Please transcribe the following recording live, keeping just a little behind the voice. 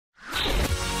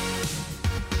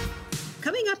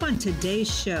Coming up on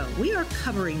today's show, we are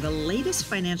covering the latest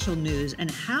financial news and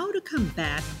how to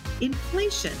combat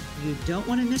inflation. You don't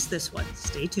want to miss this one.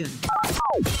 Stay tuned.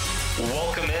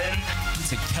 Welcome in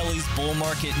to Kelly's Bull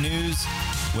Market News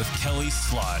with Kelly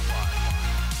Slot.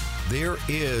 There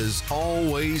is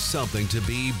always something to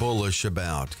be bullish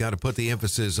about. Got to put the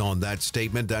emphasis on that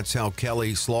statement. That's how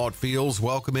Kelly Slot feels.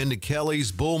 Welcome into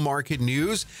Kelly's Bull Market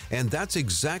News. And that's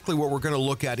exactly what we're going to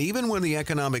look at. Even when the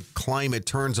economic climate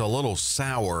turns a little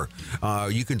sour,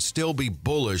 you can still be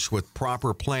bullish with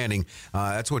proper planning.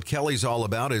 That's what Kelly's all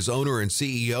about, as owner and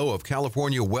CEO of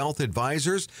California Wealth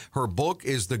Advisors. Her book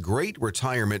is The Great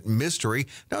Retirement Mystery.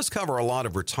 It does cover a lot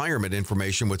of retirement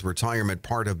information, with retirement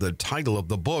part of the title of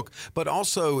the book. But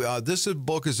also, this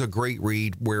book is a great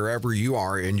read wherever you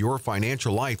are in your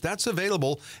financial life. That's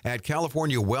available at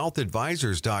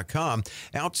CaliforniaWealthAdvisors.com.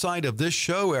 Outside of this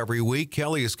show every week,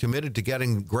 Kelly is committed to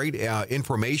getting great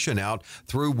information out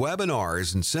through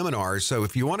webinars and seminars. So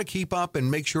if you want to keep up and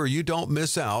make sure you don't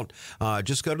miss out,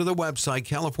 just go to the website,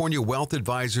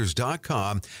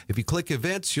 CaliforniaWealthAdvisors.com. If you click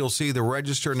events, you'll see the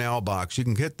register now box. You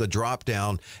can hit the drop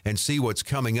down and see what's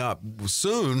coming up.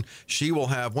 Soon, she will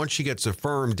have, once she gets a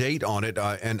firm date on it,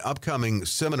 an upcoming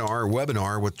seminar or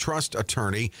webinar with trust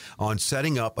attorney on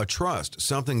setting up a trust,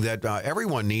 something that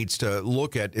everyone needs to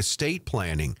look at, estate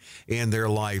planning in their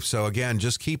life. So again,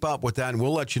 just keep up with that, and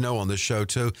we'll let you know on this show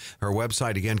too. Her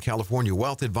website again,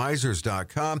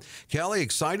 CaliforniaWealthAdvisors.com. Kelly,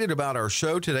 excited about our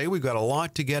show today. We've got a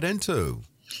lot to get into.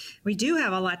 We do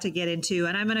have a lot to get into,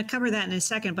 and I'm going to cover that in a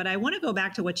second, but I want to go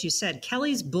back to what you said.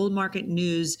 Kelly's Bull Market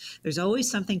News, there's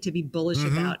always something to be bullish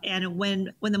about. And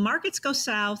when the markets go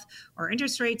south or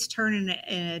interest rates turn in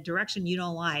a direction you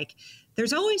don't like,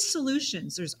 there's always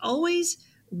solutions. There's always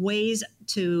ways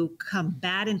to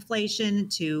combat inflation,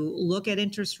 to look at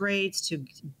interest rates, to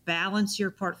balance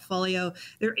your portfolio.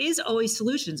 There is always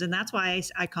solutions, and that's why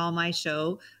I call my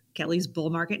show Kelly's Bull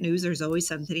Market News. There's always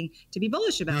something to be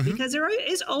bullish about, because there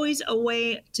is always a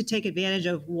way to take advantage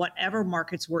of whatever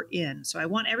markets we're in. So I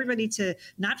want everybody to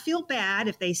not feel bad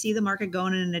if they see the market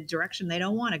going in a direction they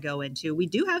don't want to go into. We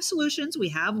do have solutions. We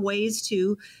have ways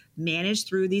to manage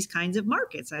through these kinds of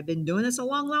markets. I've been doing this a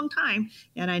long, long time,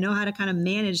 and I know how to kind of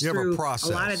manage through a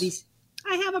lot of these.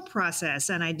 I have a process,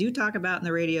 and I do talk about in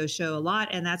the radio show a lot.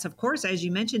 And that's, of course, as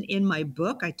you mentioned in my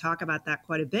book, I talk about that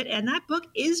quite a bit. And that book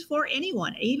is for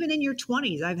anyone, even in your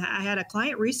 20s. I had a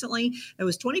client recently that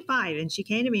was 25, and she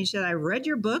came to me and said, I read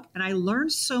your book and I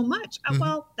learned so much.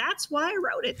 Well, that's why I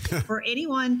wrote it, for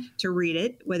anyone to read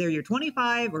it, whether you're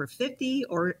 25 or 50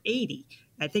 or 80.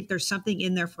 I think there's something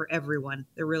in there for everyone.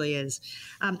 There really is.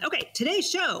 Okay, today's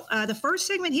show, the first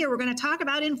segment here, we're going to talk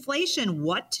about inflation.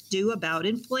 What to do about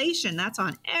inflation? That's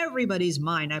on everybody's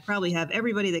mind. I probably have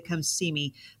everybody that comes see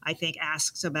me, I think,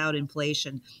 asks about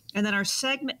inflation. And then our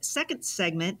second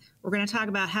segment, we're going to talk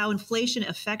about how inflation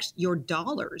affects your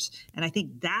dollars. And I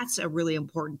think that's a really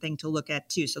important thing to look at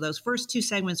too. So those first two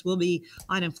segments will be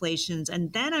on inflations.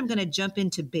 And then I'm going to jump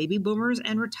into baby boomers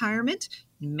and retirement.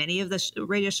 Many of the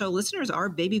radio show listeners are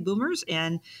baby boomers,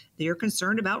 and they're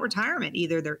concerned about retirement.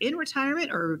 Either they're in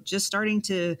retirement or just starting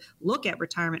to look at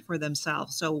retirement for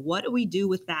themselves. So what do we do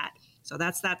with that? So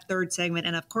that's that third segment.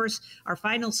 And of course, our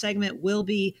final segment will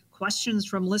be questions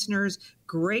from listeners.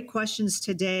 Great questions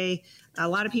today. A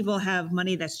lot of people have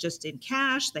money that's just in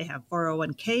cash. They have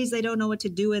 401ks they don't know what to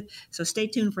do with. So stay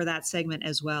tuned for that segment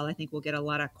as well. I think we'll get a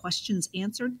lot of questions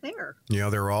answered there. Yeah,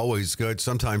 they're always good.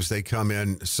 Sometimes they come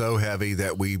in so heavy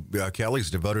that Kelly's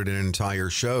devoted an entire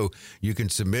show. You can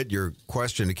submit your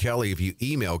question to Kelly if you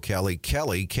email Kelly,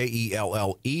 Kelley, Kelley,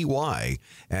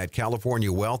 at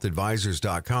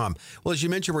CaliforniaWealthAdvisors.com. Well, as you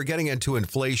mentioned, we're getting into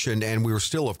inflation, and we were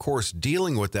still, of course,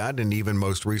 dealing with that, and even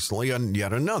most recently on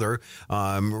yet another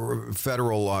from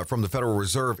the Federal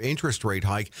Reserve interest rate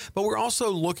hike. But we're also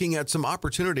looking at some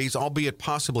opportunities, albeit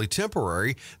possibly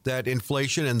temporary, that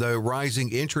inflation and the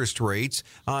rising interest rates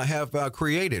have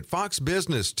created. Fox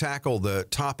Business tackled the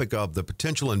topic of the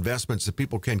potential investments that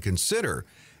people can consider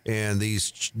and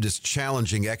this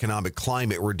challenging economic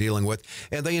climate we're dealing with.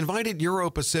 And they invited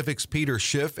Euro-Pacific's Peter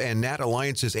Schiff and Nat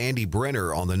Alliance's Andy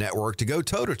Brenner on the network to go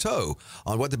toe-to-toe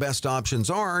on what the best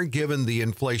options are given the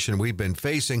inflation we've been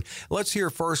facing. Let's hear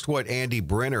first what Andy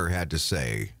Brenner had to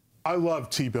say. I love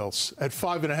T-bills at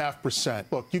 5.5%.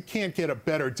 Look, you can't get a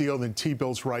better deal than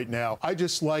T-bills right now. I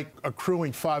just like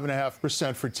accruing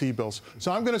 5.5% for T-bills.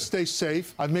 So I'm going to stay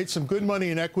safe. I've made some good money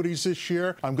in equities this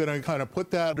year. I'm going to kind of put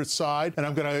that aside, and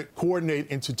I'm going to coordinate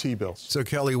into T-bills. So,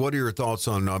 Kelly, what are your thoughts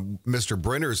on Mr.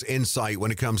 Brenner's insight when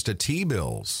it comes to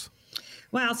T-bills?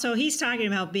 Well, so he's talking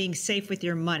about being safe with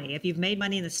your money. If you've made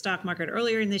money in the stock market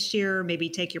earlier in this year, maybe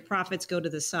take your profits, go to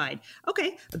the side.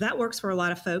 Okay, that works for a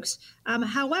lot of folks.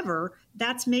 However,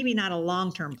 that's maybe not a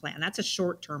long-term plan. That's a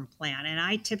short-term plan. And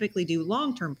I typically do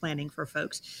long-term planning for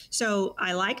folks. So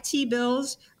I like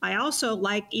T-bills. I also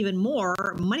like even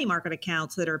more money market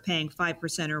accounts that are paying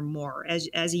 5% or more.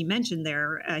 As he mentioned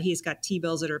there, he's got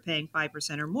T-bills that are paying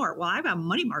 5% or more. Well, I've got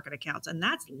money market accounts, and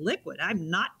that's liquid. I'm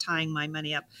not tying my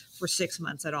money up for 6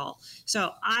 months at all.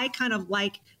 So I kind of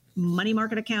like money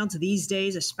market accounts these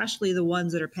days, especially the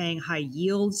ones that are paying high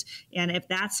yields. And if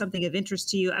that's something of interest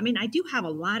to you, I mean, I do have a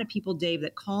lot of people, Dave,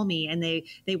 that call me and they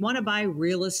want to buy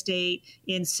real estate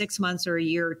in 6 months or a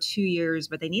year or 2 years,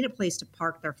 but they need a place to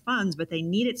park their funds, but they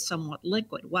need it somewhat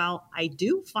liquid. Well, I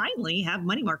do finally have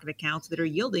money market accounts that are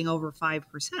yielding over 5%,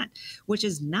 which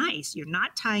is nice. You're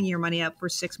not tying your money up for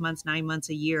 6 months, 9 months,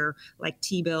 a year like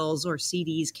T-bills or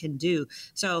CDs can do.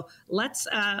 So let's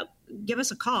give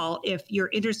us a call if you're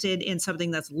interested in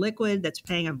something that's liquid, that's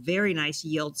paying a very nice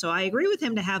yield. So I agree with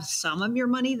him to have some of your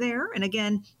money there. And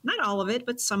again, not all of it,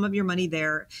 but some of your money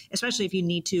there, especially if you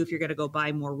need to, if you're going to go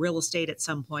buy more real estate at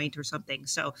some point or something.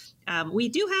 So we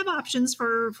do have options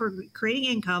for creating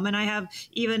income. And I have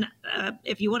even,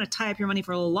 if you want to tie up your money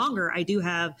for a little longer, I do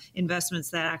have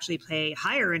investments that actually pay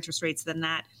higher interest rates than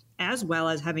that, as well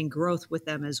as having growth with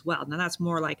them as well. Now, that's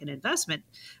more like an investment.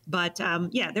 But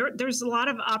there's a lot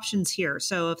of options here.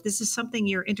 So if this is something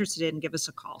you're interested in, give us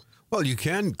a call. Well, you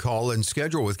can call and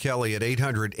schedule with Kelly at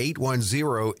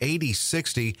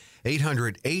 800-810-8060,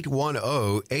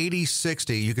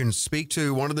 800-810-8060. You can speak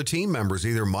to one of the team members,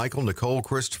 either Michael, Nicole,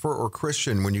 Christopher, or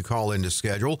Christian when you call in to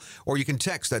schedule, or you can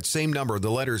text that same number,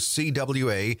 the letters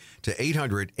CWA, to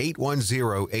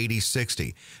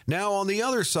 800-810-8060. Now, on the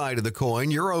other side of the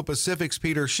coin, Euro Pacific's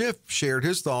Peter Schiff shared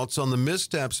his thoughts on the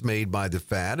missteps made by the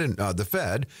Fed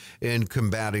in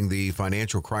combating the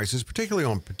financial crisis, particularly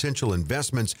on potential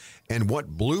investments and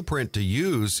what blueprint to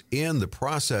use in the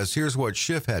process. Here's what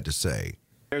Schiff had to say.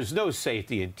 There's no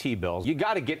safety in T-bills. You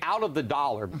got to get out of the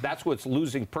dollar. That's what's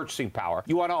losing purchasing power.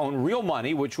 You want to own real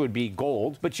money, which would be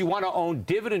gold, but you want to own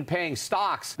dividend-paying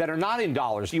stocks that are not in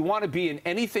dollars. You want to be in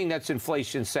anything that's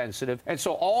inflation sensitive. And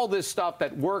so all this stuff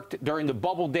that worked during the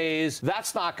bubble days,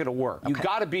 that's not going to work. You've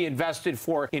got to be invested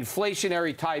for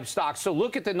inflationary type stocks. So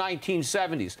look at the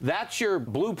 1970s. That's your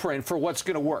blueprint for what's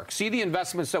going to work. See the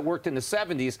investments that worked in the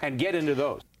 70s and get into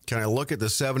those. Can I look at the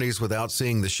 70s without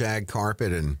seeing the shag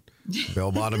carpet and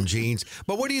bell-bottom jeans?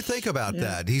 But what do you think about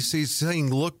that? He's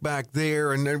saying look back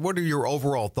there. And what are your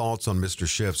overall thoughts on Mr.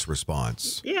 Schiff's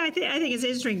response? Yeah, I think it's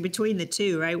interesting between the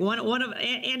two, right? One of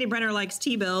Andy Brenner likes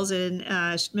T-bills and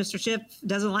Mr. Schiff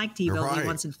doesn't like T-bills. Right. He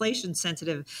wants inflation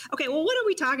sensitive. Okay, well, what are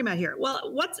we talking about here?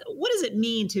 Well, what does it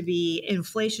mean to be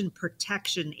inflation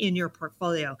protection in your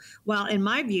portfolio? Well, in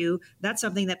my view, that's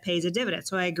something that pays a dividend.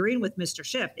 So I agree with Mr.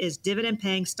 Schiff is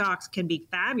dividend-paying stocks can be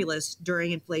fabulous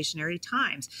during inflationary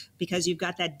times, because you've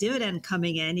got that dividend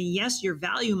coming in. And yes, your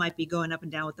value might be going up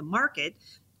and down with the market,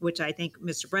 which I think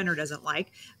Mr. Brenner doesn't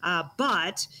like.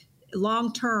 But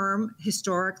long term,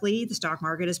 historically, the stock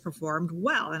market has performed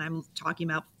well. And I'm talking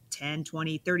about 10,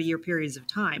 20, 30-year periods of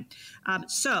time.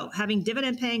 So having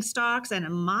dividend-paying stocks, and a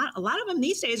lot of them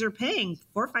these days are paying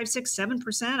 4, 5, 6,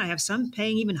 7%. I have some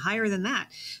paying even higher than that.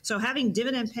 So having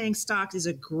dividend-paying stocks is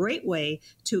a great way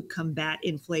to combat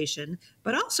inflation.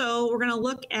 But also, we're going to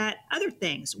look at other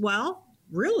things. Well,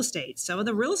 real estate. Some of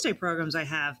the real estate programs I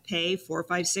have pay 4,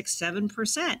 5, 6,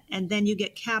 7%. And then you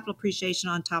get capital appreciation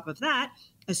on top of that,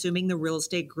 assuming the real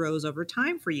estate grows over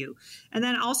time for you. And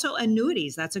then also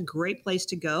annuities. That's a great place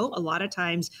to go. A lot of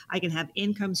times I can have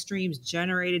income streams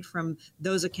generated from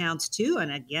those accounts too.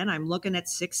 And again, I'm looking at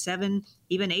 6, 7,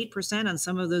 even 8% on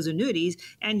some of those annuities.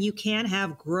 And you can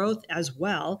have growth as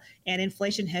well. And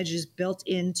inflation hedges built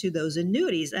into those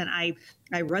annuities. And I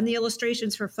run the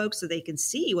illustrations for folks so they can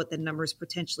see what the numbers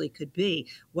potentially could be,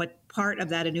 what part of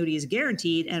that annuity is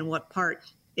guaranteed and what part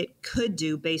it could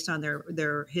do based on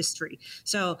their history.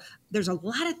 So there's a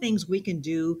lot of things we can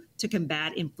do to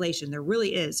combat inflation. There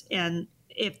really is. And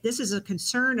if this is a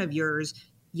concern of yours,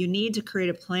 you need to create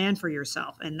a plan for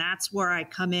yourself. And that's where I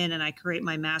come in and I create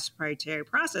my master proprietary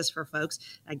process for folks.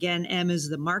 Again, M is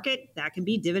the market. That can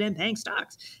be dividend paying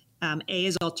stocks. A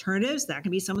is alternatives. That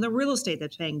can be some of the real estate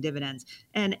that's paying dividends.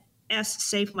 And S,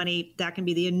 safe money, that can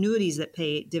be the annuities that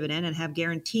pay dividend and have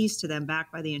guarantees to them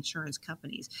backed by the insurance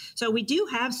companies. So we do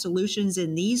have solutions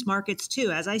in these markets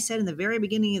too. As I said in the very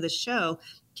beginning of the show,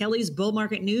 Kelly's Bull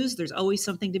Market News, there's always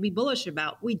something to be bullish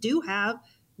about. We do have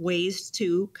ways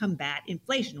to combat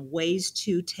inflation, ways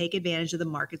to take advantage of the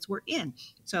markets we're in.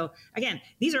 So again,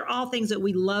 these are all things that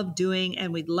we love doing,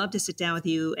 and we'd love to sit down with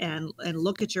you and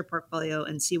look at your portfolio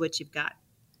and see what you've got.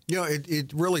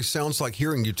 It really sounds like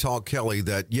hearing you talk, Kelly,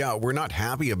 that, we're not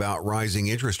happy about rising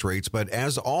interest rates, but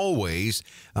as always,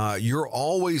 you're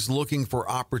always looking for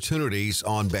opportunities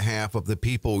on behalf of the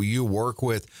people you work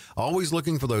with, always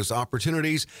looking for those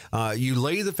opportunities. You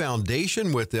lay the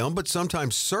foundation with them, but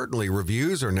sometimes certainly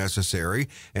reviews are necessary,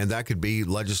 and that could be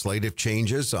legislative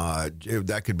changes.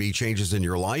 That could be changes in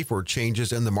your life or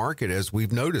changes in the market, as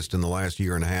we've noticed in the last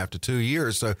year and a half to 2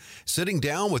 years. So sitting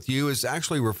down with you is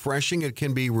actually refreshing. It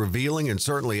can be revealing and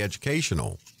certainly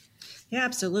educational. Yeah,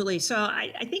 absolutely. So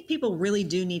I think people really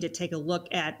do need to take a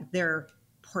look at their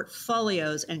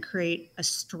portfolios and create a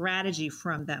strategy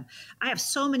from them. I have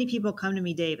so many people come to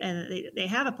me, Dave, and they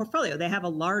have a portfolio. They have a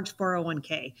large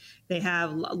 401k. They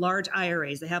have large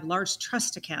IRAs. They have large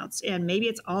trust accounts, and maybe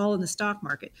it's all in the stock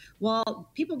market. Well,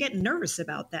 people get nervous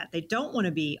about that. They don't want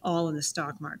to be all in the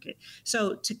stock market.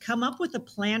 So to come up with a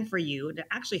plan for you, to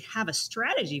actually have a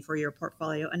strategy for your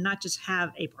portfolio and not just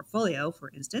have a portfolio, for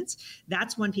instance,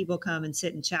 that's when people come and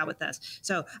sit and chat with us.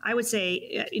 So I would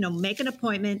say, make an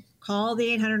appointment. Call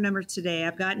the 800 number today.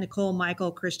 I've got Nicole,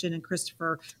 Michael, Christian, and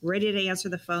Christopher ready to answer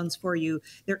the phones for you.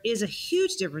 There is a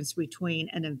huge difference between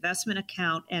an investment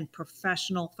account and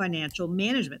professional financial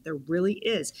management. There really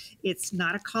is. It's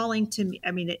not a calling to me.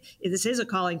 I mean, this is a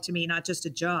calling to me, not just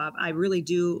a job. I really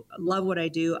do love what I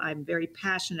do. I'm very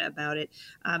passionate about it.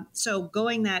 So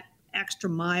going that extra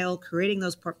mile, creating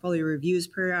those portfolio reviews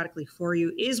periodically for you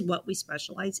is what we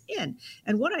specialize in.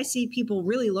 And what I see people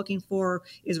really looking for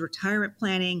is retirement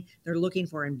planning. They're looking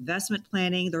for investment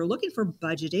planning. They're looking for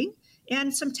budgeting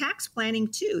and some tax planning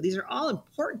too. These are all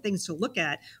important things to look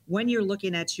at when you're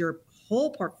looking at your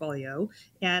whole portfolio.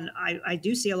 And I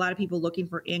do see a lot of people looking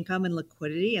for income and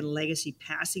liquidity and legacy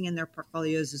passing in their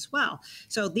portfolios as well.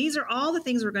 So these are all the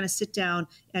things we're going to sit down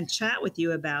and chat with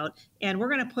you about. And we're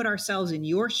going to put ourselves in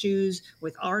your shoes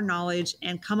with our knowledge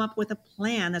and come up with a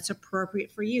plan that's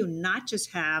appropriate for you, not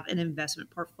just have an investment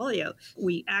portfolio.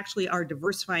 We actually are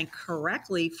diversifying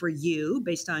correctly for you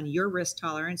based on your risk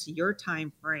tolerance, your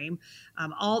time frame,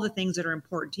 all the things that are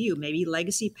important to you. Maybe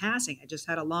legacy passing. I just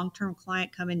had a long-term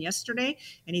client come in yesterday,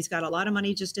 and he's got a lot of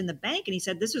money just in the bank. And he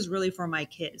said, this is really for my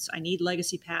kids. I need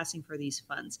legacy passing for these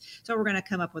funds. So we're going to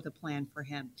come up with a plan for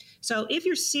him. So if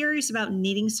you're serious about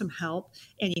needing some help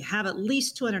and you have at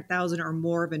least 200,000 or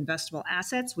more of investable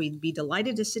assets, we'd be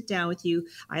delighted to sit down with you.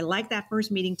 I like that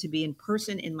first meeting to be in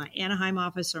person in my Anaheim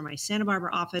office or my Santa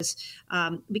Barbara office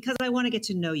because I want to get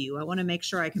to know you. I want to make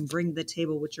sure I can bring to the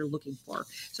table what you're looking for.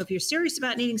 So if you're serious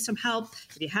about needing some help,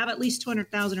 if you have at least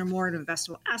 200,000 or more in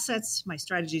investable assets, my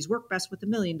strategies work best with $1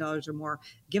 million or more.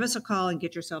 Give us a call and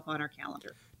get yourself on our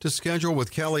calendar. To schedule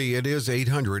with Kelly, it is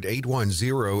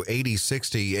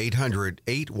 800-810-8060,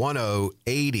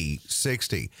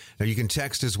 800-810-8060. Now, you can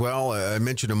text as well. I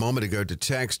mentioned a moment ago to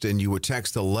text, and you would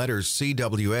text the letters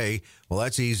CWA. Well,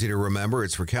 that's easy to remember.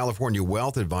 It's for California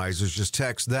Wealth Advisors. Just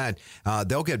text that.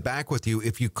 They'll get back with you.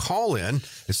 If you call in,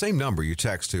 the same number you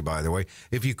text to, by the way,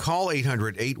 if you call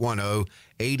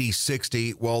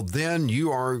 800-810-8060, well, then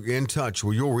you are in touch.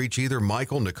 Well, you'll reach either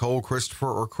Michael, Nicole,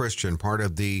 Christopher, or Christian, part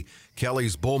of the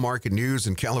Kelly's Bull Market News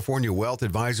and California Wealth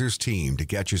Advisors team to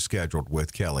get you scheduled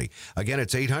with Kelly. Again,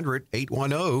 it's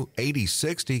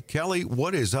 800-810-8060. Kelly,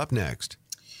 what is up next?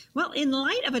 Well, in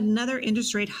light of another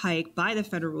interest rate hike by the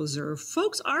Federal Reserve,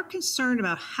 folks are concerned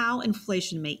about how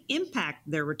inflation may impact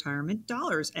their retirement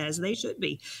dollars, as they should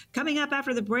be. Coming up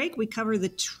after the break, we cover the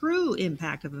true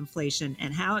impact of inflation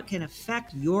and how it can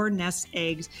affect your nest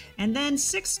eggs, and then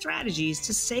 6 strategies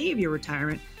to save your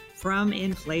retirement from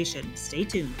inflation. Stay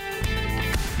tuned.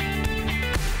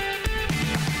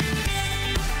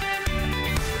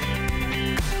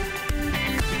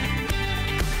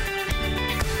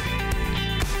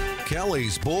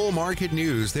 Kelly's Bull Market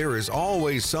News. There is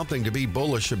always something to be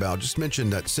bullish about. Just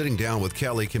mentioned that sitting down with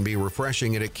Kelly can be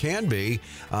refreshing, and it can be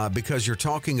because you're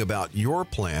talking about your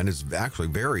plan. It's actually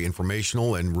very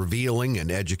informational and revealing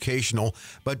and educational,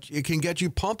 but it can get you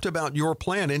pumped about your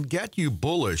plan and get you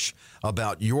bullish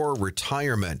about your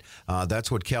retirement. That's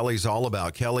what Kelly's all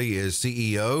about. Kelly is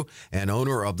CEO and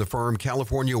owner of the firm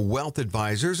California Wealth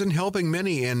Advisors, and helping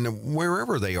many in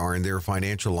wherever they are in their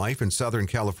financial life in Southern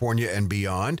California and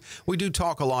beyond. We do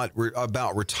talk a lot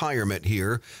about retirement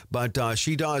here, but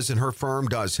she does, and her firm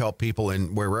does help people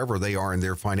in wherever they are in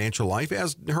their financial life,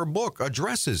 as her book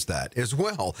addresses that as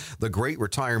well. The Great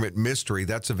Retirement Mystery,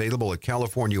 that's available at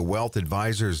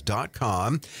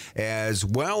CaliforniaWealthAdvisors.com, as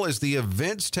well as the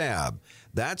events tab.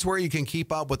 That's where you can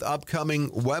keep up with upcoming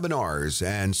webinars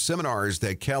and seminars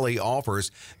that Kelly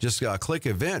offers. Just click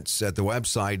events at the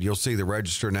website. You'll see the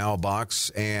register now box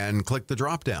and click the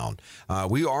drop down.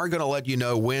 We are going to let you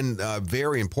know when a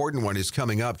very important one is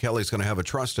coming up. Kelly's going to have a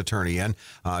trust attorney in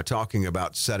talking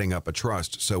about setting up a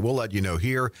trust. So we'll let you know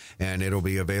here, and it'll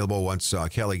be available once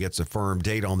Kelly gets a firm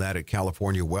date on that at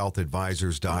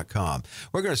CaliforniaWealthAdvisors.com.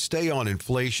 We're going to stay on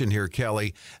inflation here,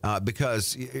 Kelly,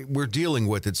 because we're dealing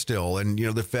with it still. And,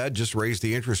 the Fed just raised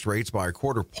the interest rates by a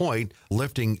quarter point,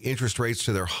 lifting interest rates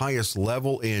to their highest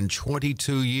level in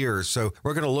 22 years. So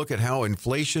we're going to look at how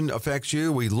inflation affects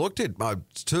you. We looked at,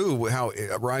 too, how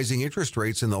rising interest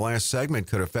rates in the last segment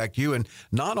could affect you, and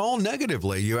not all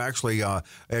negatively. You actually,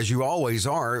 as you always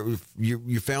are,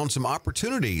 you found some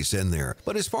opportunities in there.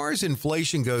 But as far as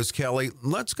inflation goes, Kelly,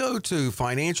 let's go to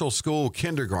financial school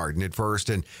kindergarten at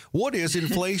first. And what is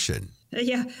inflation?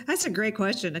 Yeah, that's a great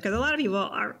question, because a lot of people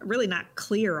are really not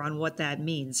clear on what that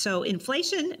means. So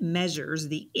inflation measures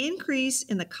the increase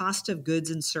in the cost of goods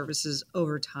and services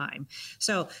over time.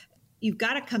 So you've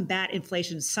got to combat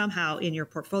inflation somehow in your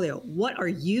portfolio. What are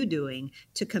you doing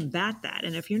to combat that?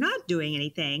 And if you're not doing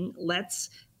anything, let's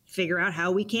figure out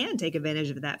how we can take advantage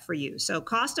of that for you. So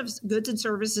cost of goods and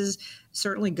services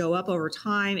certainly go up over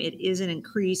time. It is an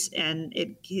increase, and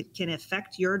it can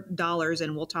affect your dollars,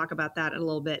 and we'll talk about that in a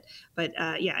little bit. But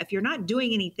if you're not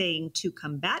doing anything to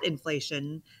combat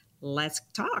inflation, let's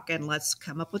talk and let's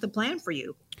come up with a plan for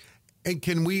you. And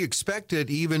can we expect it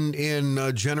even in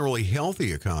a generally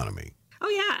healthy economy? Oh,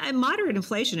 yeah. And moderate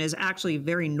inflation is actually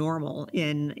very normal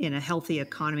in a healthy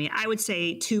economy. I would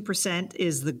say 2%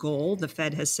 is the goal. The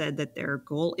Fed has said that their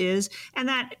goal is, and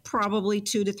that probably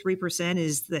 2 to 3%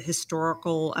 is the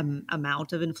historical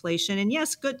amount of inflation. And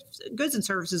yes, goods and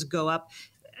services go up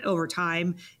over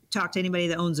time. Talk to anybody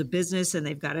that owns a business and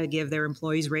they've got to give their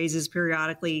employees raises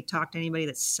periodically. Talk to anybody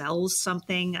that sells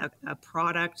something, a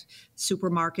product,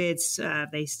 supermarkets.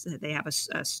 They have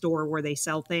a store where they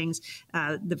sell things.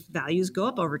 The values go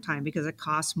up over time because it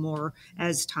costs more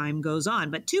as time goes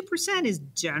on. But 2% is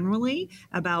generally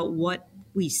about what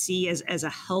we see as a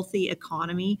healthy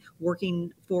economy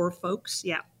working for folks.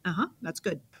 Yeah, that's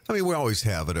good. I mean, we always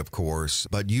have it, of course,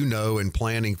 but in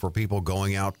planning for people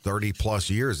going out 30 plus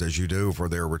years as you do for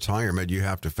their retirement, you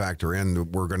have to factor in that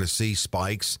we're going to see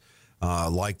spikes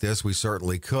like this. We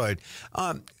certainly could.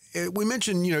 We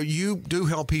mentioned, you do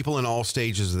help people in all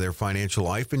stages of their financial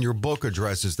life, and your book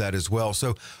addresses that as well.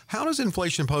 So how does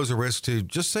inflation pose a risk to,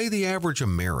 just say, the average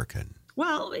American?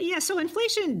 Well, yeah, so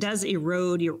inflation does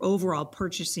erode your overall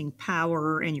purchasing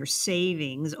power and your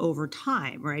savings over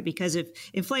time, right? Because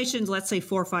if inflation's, let's say,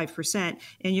 4 or 5%,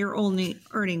 and you're only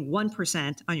earning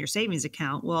 1% on your savings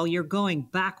account, well, you're going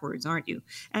backwards, aren't you?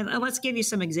 And let's give you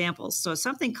some examples. So if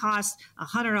something costs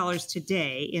 $100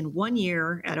 today, in 1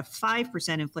 year at a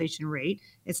 5% inflation rate,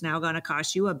 it's now going to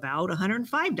cost you about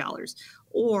 $105.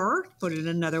 Or, put it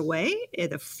another way,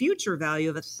 the future value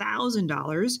of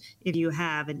 $1,000, if you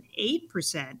have an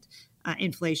 8%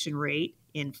 inflation rate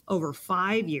in over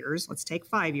 5 years, let's take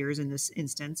 5 years in this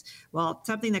instance, well,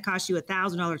 something that costs you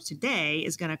 $1,000 today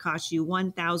is going to cost you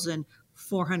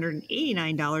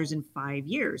 $1,489 in 5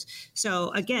 years.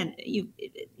 So again,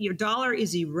 your dollar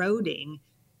is eroding.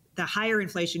 The higher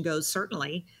inflation goes,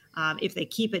 certainly. If they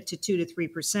keep it to 2 to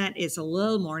 3%, it's a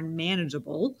little more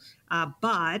manageable.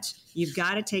 But you've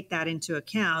got to take that into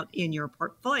account in your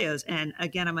portfolios. And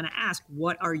again, I'm going to ask,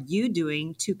 what are you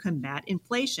doing to combat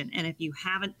inflation? And if you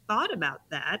haven't thought about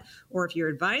that, or if your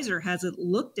advisor hasn't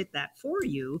looked at that for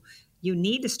you, you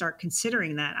need to start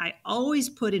considering that. I always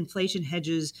put inflation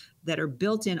hedges that are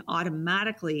built in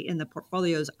automatically in the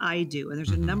portfolios I do. And there's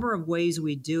a number of ways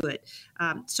we do it.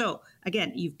 So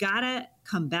again, you've got to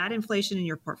combat inflation in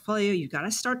your portfolio. You've got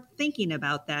to start thinking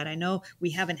about that. I know we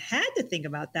haven't had to think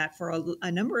about that for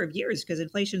a number of years because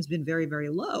inflation's been very, very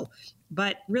low.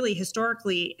 But really,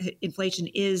 historically, inflation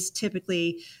is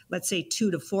typically, let's say,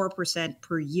 2 to 4%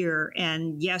 per year.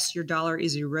 And yes, your dollar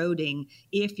is eroding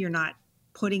if you're not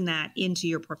putting that into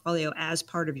your portfolio as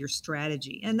part of your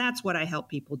strategy. And that's what I help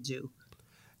people do.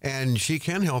 And she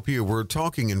can help you. We're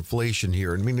talking inflation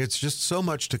here. I mean, it's just so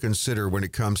much to consider when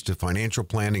it comes to financial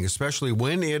planning, especially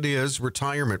when it is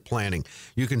retirement planning.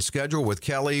 You can schedule with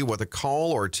Kelly with a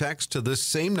call or text to this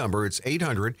same number. It's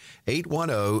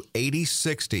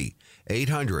 800-810-8060.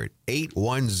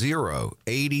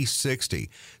 800-810-8060.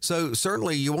 So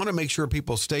certainly you want to make sure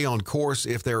people stay on course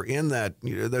if they're in that,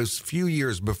 those few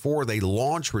years before they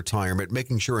launch retirement,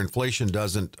 making sure inflation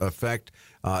doesn't affect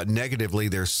negatively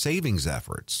their savings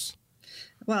efforts.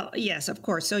 Well, yes, of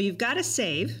course. So you've got to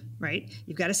save, right?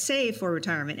 You've got to save for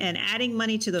retirement, and adding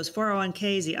money to those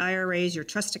 401ks, the IRAs, your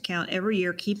trust account every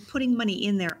year. Keep putting money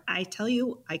in there. I tell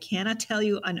you, I cannot tell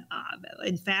you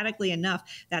emphatically enough.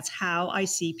 That's how I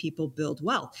see people build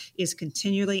wealth, is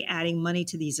continually adding money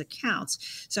to these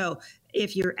accounts. So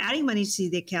if you're adding money to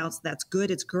the accounts, that's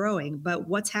good, it's growing. But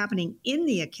what's happening in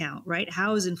the account, right?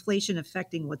 How is inflation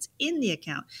affecting what's in the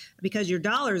account? Because your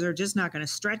dollars are just not going to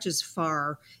stretch as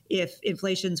far if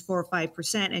inflation's 4 or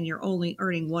 5% and you're only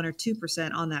earning 1 or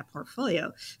 2% on that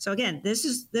portfolio. So again, this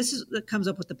is that comes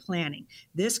up with the planning.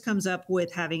 This comes up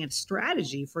with having a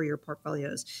strategy for your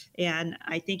portfolios. And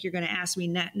I think you're going to ask me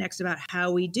next about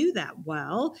how we do that.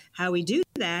 Well, how we do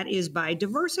that is by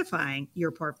diversifying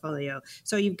your portfolio.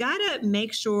 So you've got to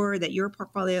make sure that your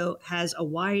portfolio has a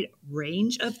wide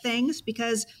range of things,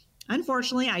 because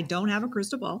unfortunately, I don't have a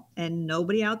crystal ball, and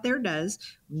nobody out there does.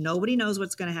 Nobody knows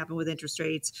what's going to happen with interest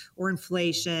rates or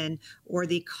inflation or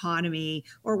the economy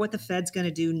or what the Fed's going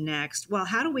to do next. Well,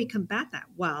 how do we combat that?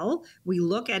 Well, we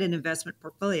look at an investment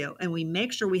portfolio and we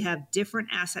make sure we have different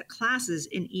asset classes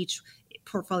in each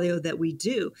portfolio that we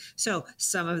do. So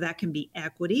some of that can be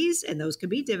equities, and those can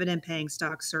be dividend paying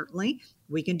stocks, certainly.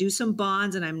 We can do some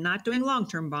bonds, and I'm not doing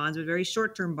long-term bonds, but very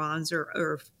short-term bonds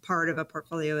are part of a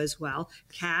portfolio as well.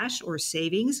 Cash or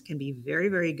savings can be very,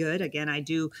 very good. Again, I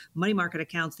do money market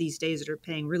accounts these days that are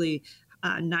paying really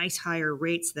nice higher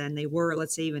rates than they were,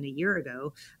 let's say, even a year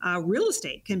ago. Real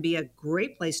estate can be a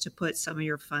great place to put some of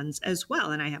your funds as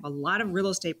well. And I have a lot of real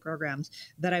estate programs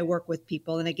that I work with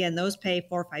people. And again, those pay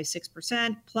 4, 5,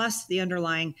 6% plus the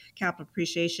underlying capital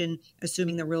appreciation,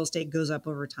 assuming the real estate goes up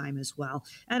over time as well.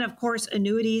 And of course,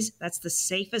 annuities, that's the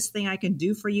safest thing I can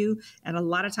do for you. And a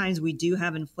lot of times we do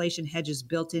have inflation hedges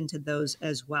built into those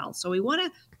as well. So we want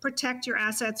to protect your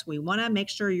assets. We want to make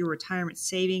sure your retirement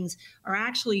savings are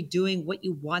actually doing what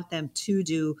you want them to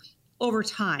do over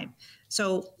time.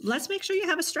 So let's make sure you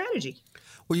have a strategy.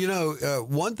 Well, you know,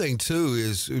 one thing, too,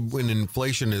 is when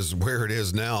inflation is where it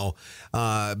is now,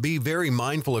 be very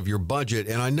mindful of your budget.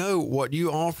 And I know what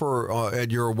you offer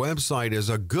at your website is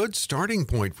a good starting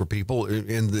point for people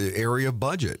in the area of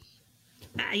budget.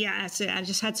 Yeah, I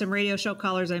just had some radio show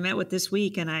callers I met with this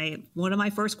week, and one of my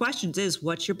first questions is,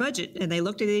 what's your budget? And they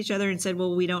looked at each other and said,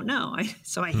 well, we don't know.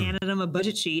 So I handed them a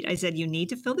budget sheet. I said, you need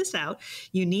to fill this out.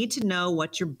 You need to know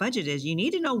what your budget is. You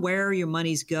need to know where your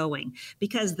money's going,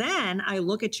 because then I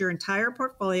look at your entire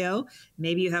portfolio.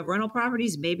 Maybe you have rental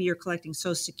properties. Maybe you're collecting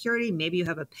Social Security. Maybe you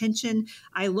have a pension.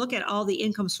 I look at all the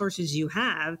income sources you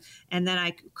have, and then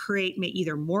I create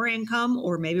either more income,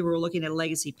 or maybe we're looking at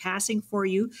legacy passing for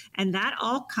you. And that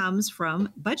all comes from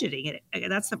budgeting.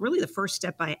 That's really the first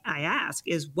step I ask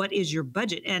is, what is your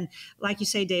budget? And like you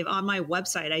say, Dave, on my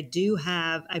website, I do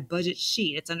have a budget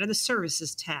sheet. It's under the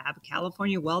services tab,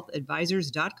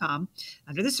 CaliforniaWealthAdvisors.com.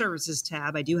 Under the services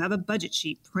tab, I do have a budget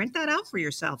sheet. Print that out for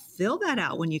yourself. Fill that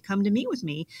out when you come to meet with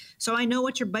me, so I know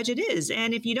what your budget is.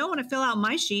 And if you don't want to fill out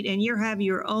my sheet and you have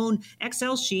your own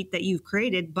Excel sheet that you've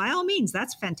created, by all means,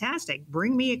 that's fantastic.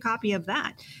 Bring me a copy of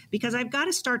that, because I've got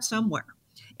to start somewhere.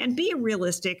 And be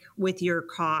realistic with your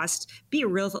cost. Be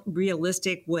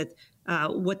realistic with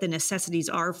what the necessities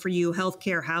are for you: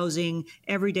 healthcare, housing,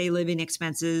 everyday living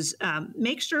expenses.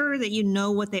 Make sure that you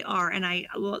know what they are. And I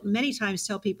many times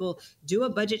tell people, do a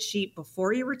budget sheet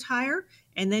before you retire,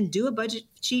 and then do a budget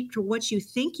sheet for what you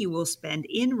think you will spend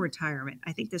in retirement.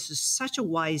 I think this is such a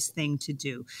wise thing to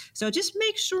do. So just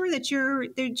make sure that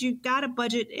you've got a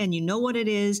budget and you know what it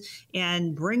is,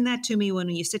 and bring that to me when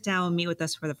you sit down and meet with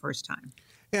us for the first time.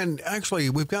 And actually,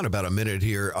 we've got about a minute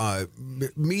here.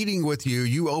 Meeting with you,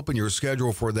 you open your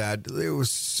schedule for that.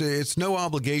 It's no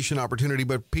obligation opportunity,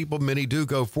 but many do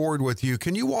go forward with you.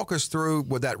 Can you walk us through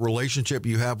what that relationship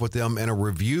you have with them and a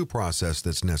review process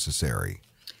that's necessary?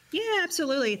 Yeah,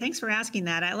 absolutely. Thanks for asking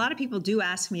that. A lot of people do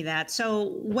ask me that.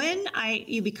 So when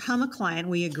you become a client,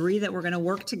 we agree that we're going to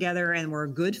work together and we're a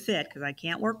good fit, because I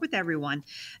can't work with everyone.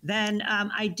 Then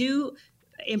I do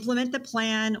implement the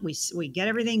plan. We get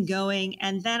everything going.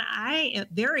 And then I,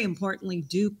 very importantly,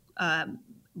 do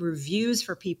reviews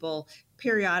for people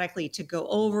periodically to go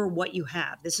over what you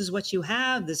have. This is what you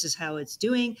have. This is how it's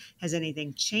doing. Has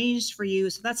anything changed for you?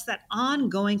 So that's that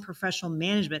ongoing professional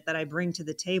management that I bring to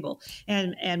the table.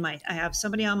 And I have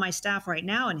somebody on my staff right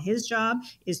now, and his job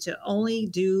is to only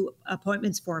do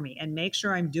appointments for me and make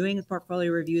sure I'm doing the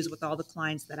portfolio reviews with all the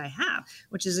clients that I have,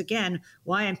 which is, again,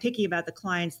 why I'm picky about the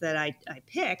clients that I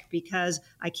pick, because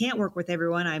I can't work with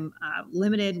everyone. I'm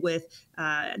limited with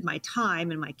my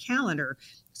time and my calendar.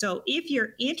 So if you're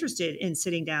interested in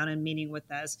sitting down and meeting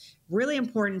with us, really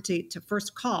important to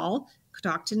first call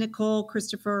talk to Nicole,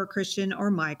 Christopher, Christian, or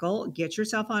Michael. Get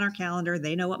yourself on our calendar.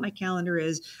 They know what my calendar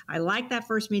is. I like that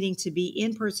first meeting to be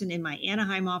in person in my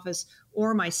Anaheim office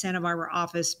or my Santa Barbara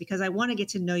office because I want to get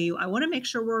to know you. I want to make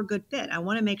sure we're a good fit. I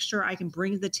want to make sure I can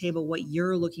bring to the table what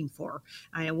you're looking for.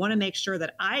 I want to make sure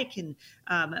that I can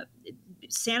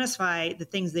satisfy the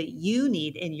things that you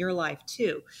need in your life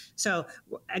too. So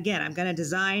again, I'm going to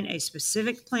design a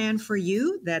specific plan for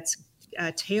you that's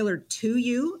tailored to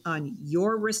you on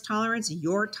your risk tolerance,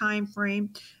 your time frame.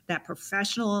 That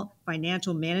professional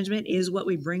financial management is what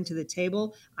we bring to the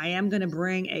table. I am going to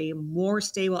bring a more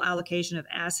stable allocation of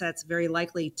assets very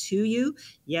likely to you.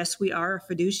 Yes, we are a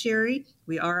fiduciary.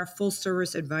 We are a full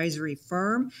service advisory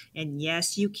firm. And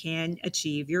yes, you can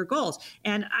achieve your goals.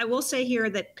 And I will say here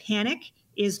that panic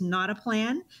is not a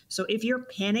plan. So if you're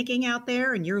panicking out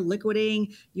there and you're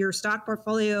liquidating your stock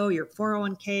portfolio, your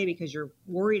 401k because you're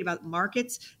worried about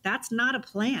markets, that's not a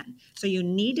plan. So you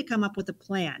need to come up with a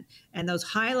plan. And those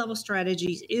high level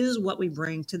strategies is what we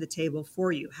bring to the table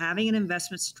for you. Having an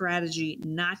investment strategy,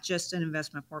 not just an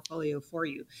investment portfolio for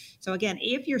you. So again,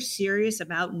 if you're serious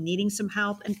about needing some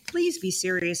help, and please be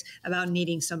serious about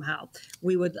needing some help,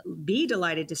 we would be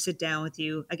delighted to sit down with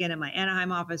you again in my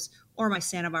Anaheim office or my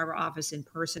Santa Barbara office in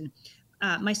person.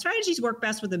 My strategies work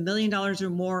best with $1 million or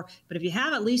more, but if you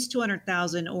have at least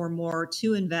 $200,000 or more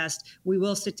to invest, we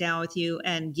will sit down with you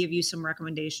and give you some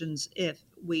recommendations if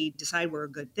we decide we're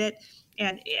a good fit.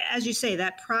 And as you say,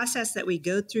 that process that we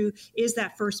go through is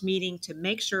that first meeting to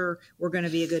make sure we're going to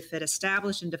be a good fit,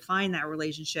 establish and define that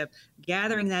relationship,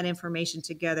 gathering that information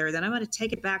together. Then I'm going to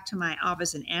take it back to my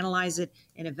office and analyze it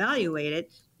and evaluate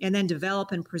it, and then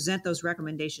develop and present those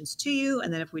recommendations to you.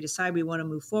 And then if we decide we want to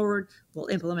move forward, we'll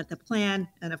implement the plan.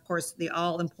 And of course, the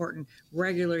all important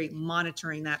regularly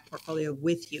monitoring that portfolio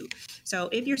with you. So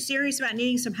if you're serious about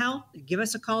needing some help, give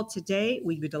us a call today.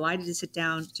 We'd be delighted to sit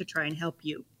down to try and help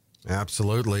you.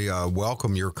 Absolutely.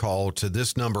 Welcome your call to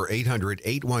this number,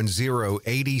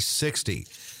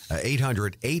 800-810-8060.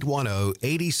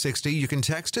 800-810-8060. You can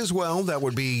text as well. That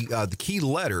would be the key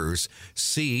letters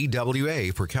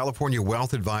CWA for California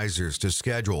Wealth Advisors to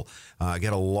schedule.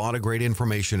 Get a lot of great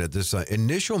information at this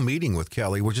initial meeting with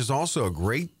Kelly, which is also a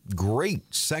great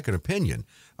second opinion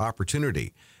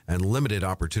opportunity and limited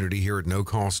opportunity here at no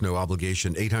cost, no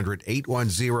obligation.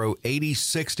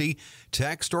 800-810-8060.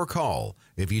 Text or call.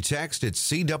 If you text,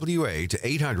 it's CWA to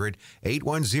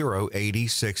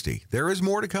 800-810-8060. There is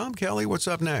more to come. Kelly, what's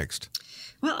up next?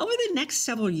 Well, over the next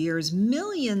several years,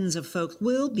 millions of folks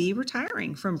will be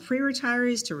retiring, from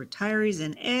pre-retirees to retirees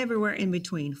and everywhere in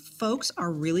between. Folks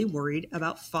are really worried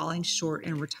about falling short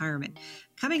in retirement.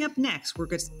 Coming up next, we're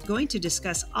going to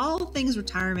discuss all things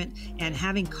retirement and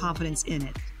having confidence in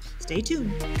it. Stay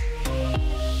tuned.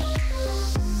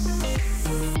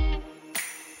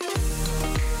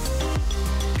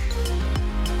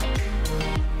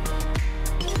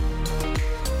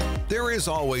 There is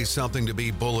always something to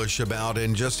be bullish about,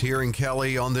 and just hearing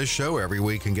Kelly on this show every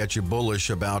week can get you bullish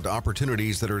about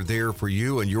opportunities that are there for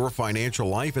you and your financial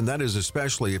life, and that is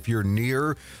especially if you're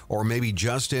near or maybe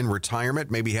just in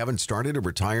retirement, maybe haven't started a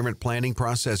retirement planning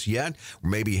process yet, or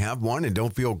maybe have one and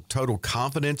don't feel total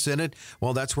confidence in it.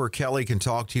 Well, that's where Kelly can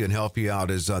talk to you and help you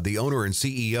out as the owner and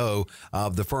CEO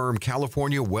of the firm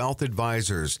California Wealth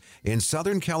Advisors in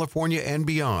Southern California and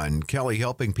beyond. Kelly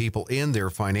helping people in their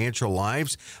financial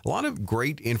lives. A lot of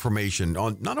great information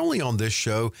on not only on this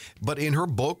show, but in her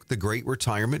book, The Great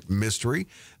Retirement Mystery.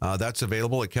 That's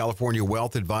available at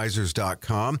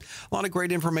CaliforniaWealthAdvisors.com. A lot of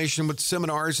great information with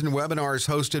seminars and webinars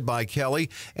hosted by Kelly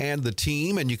and the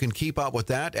team, and you can keep up with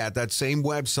that at that same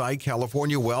website,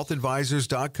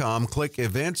 CaliforniaWealthAdvisors.com. Click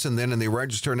events, and then in the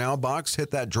Register Now box, hit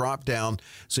that drop down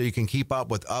so you can keep up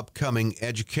with upcoming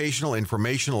educational,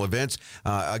 informational events.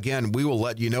 Again, we will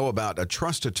let you know about a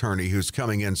trust attorney who's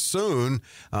coming in soon,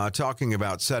 talking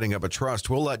about setting up a trust.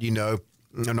 We'll let you know.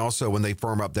 And also, when they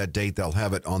firm up that date, they'll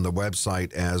have it on the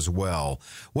website as well.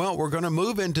 Well, we're going to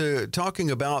move into talking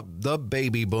about the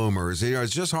baby boomers. You know,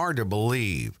 it's just hard to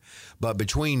believe. But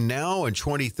between now and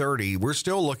 2030, we're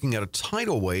still looking at a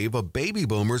tidal wave of baby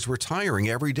boomers retiring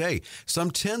every day.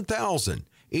 Some 10,000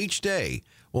 each day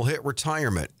will hit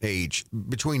retirement age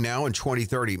between now and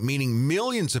 2030, meaning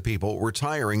millions of people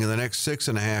retiring in the next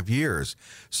 6.5 years.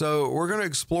 So we're going to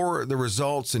explore the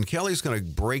results, and Kelly's going to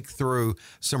break through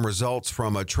some results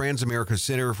from a Transamerica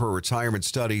Center for Retirement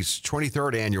Studies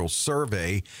 23rd annual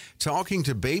survey, talking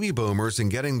to baby boomers and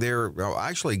getting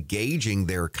actually gauging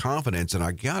their confidence. And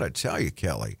I got to tell you,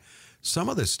 Kelly, some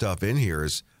of this stuff in here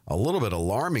is a little bit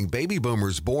alarming. Baby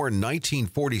boomers born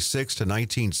 1946 to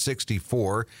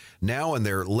 1964, now in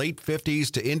their late 50s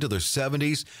to into their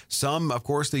 70s. Some, of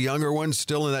course, the younger ones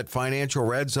still in that financial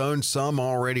red zone. Some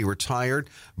already retired,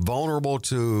 vulnerable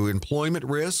to employment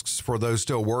risks for those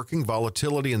still working,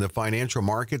 volatility in the financial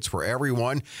markets for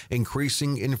everyone,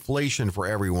 increasing inflation for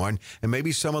everyone. And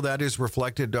maybe some of that is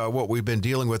reflected what we've been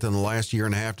dealing with in the last year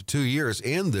and a half to 2 years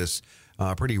in this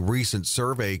pretty recent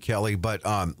survey, Kelly. But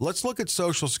let's look at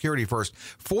Social Security first.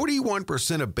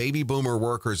 41% of baby boomer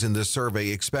workers in this survey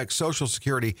expect Social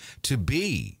Security to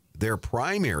be their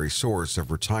primary source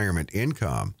of retirement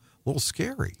income. A little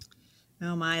scary.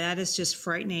 Oh my, that is just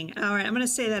frightening. All right, I'm going to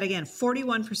say that again.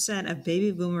 41% of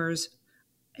baby boomers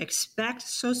expect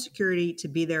Social Security to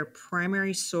be their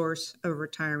primary source of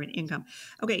retirement income.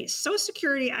 Okay, Social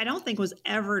Security, I don't think was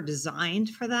ever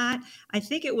designed for that. I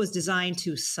think it was designed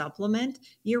to supplement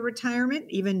your retirement,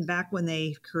 even back when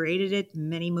they created it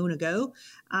many moon ago.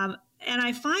 And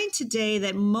I find today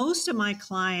that most of my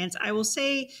clients, I will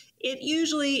say it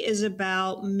usually is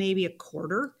about maybe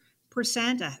 0.25%,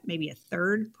 maybe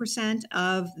 1/3%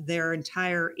 of their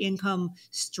entire income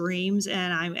streams.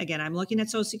 And I'm looking at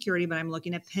Social Security, but I'm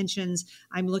looking at pensions.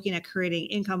 I'm looking at creating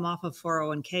income off of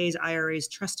 401ks, IRAs,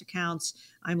 trust accounts.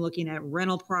 I'm looking at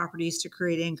rental properties to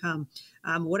create income,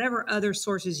 whatever other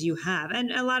sources you have.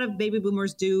 And a lot of baby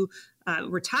boomers do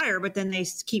retire, but then they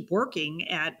keep working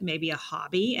at maybe a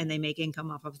hobby and they make income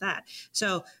off of that.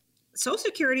 So Social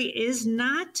Security is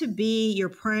not to be your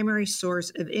primary source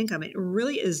of income. It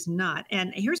really is not.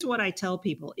 And here's what I tell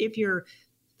people. If you're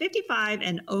 55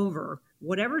 and over,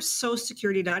 whatever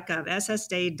socialsecurity.gov,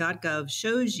 SSA.gov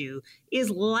shows you is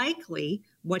likely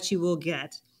what you will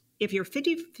get. If you're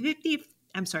 50 to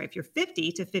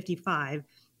 55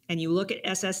 and you look at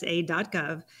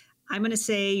SSA.gov, I'm going to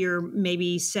say you're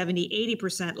maybe 70,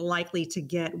 80% likely to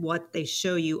get what they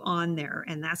show you on there.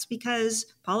 And that's because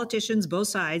politicians, both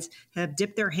sides, have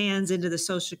dipped their hands into the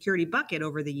Social Security bucket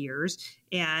over the years,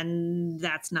 and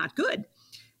that's not good.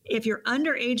 If you're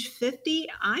under age 50,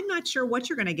 I'm not sure what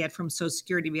you're going to get from Social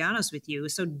Security, to be honest with you.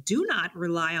 So do not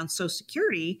rely on Social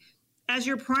Security as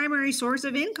your primary source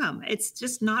of income. It's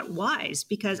just not wise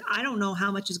because I don't know how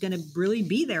much is going to really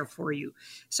be there for you.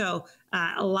 So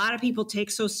a lot of people take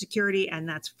Social Security and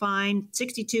that's fine.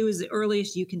 62 is the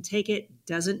earliest you can take it.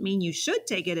 Doesn't mean you should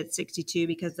take it at 62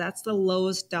 because that's the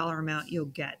lowest dollar amount you'll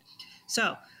get.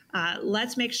 So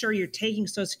let's make sure you're taking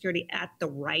Social Security at the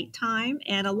right time.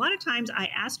 And a lot of times I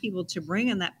ask people to bring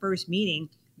in that first meeting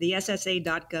the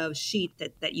SSA.gov sheet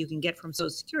that you can get from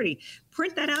Social Security.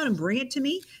 Print that out and bring it to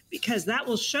me because that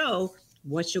will show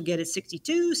what you'll get at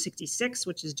 62, 66,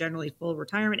 which is generally full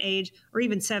retirement age, or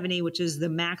even 70, which is the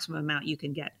maximum amount you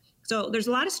can get. So there's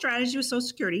a lot of strategy with Social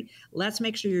Security. Let's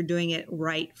make sure you're doing it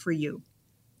right for you.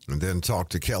 And then talk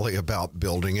to Kelly about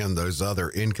building in those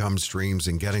other income streams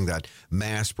and getting that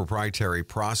mass proprietary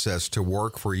process to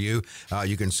work for you.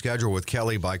 You can schedule with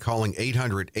Kelly by calling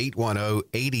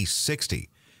 800-810-8060.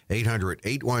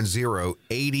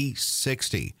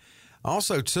 800-810-8060.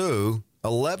 Also, too,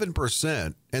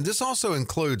 11%, and this also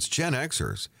includes Gen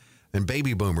Xers and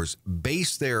baby boomers,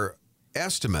 base their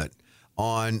estimate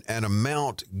on an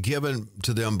amount given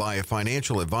to them by a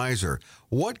financial advisor.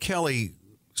 What, Kelly,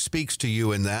 speaks to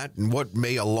you in that, and what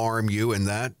may alarm you in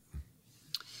that?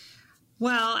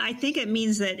 Well, I think it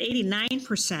means that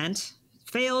 89%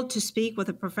 failed to speak with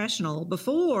a professional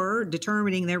before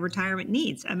determining their retirement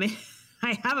needs. I mean,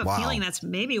 I have a feeling that's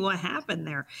maybe what happened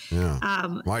there. Yeah.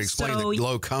 Might explain the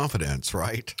low confidence,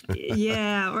 right?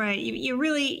 Yeah, right.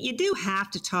 You do have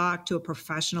to talk to a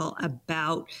professional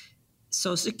about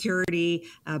Social Security,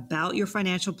 about your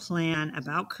financial plan,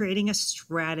 about creating a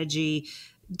strategy.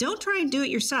 Don't try and do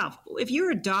it yourself. If you're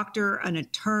a doctor, an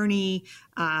attorney,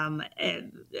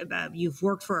 you've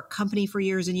worked for a company for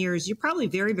years and years, you're probably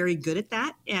very, very good at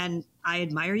that. And I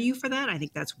admire you for that. I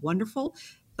think that's wonderful.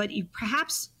 But you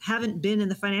perhaps haven't been in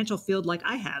the financial field like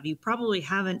I have. You probably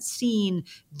haven't seen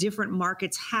different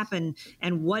markets happen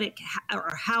and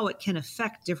how it can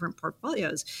affect different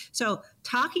portfolios. So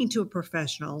talking to a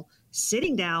professional,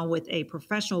 sitting down with a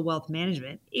professional wealth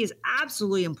management is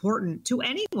absolutely important to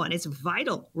anyone. It's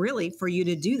vital, really, for you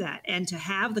to do that and to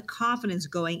have the confidence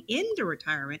going into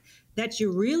retirement that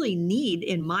you really need,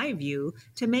 in my view,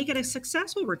 to make it a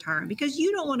successful retirement, because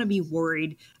you don't want to be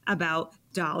worried about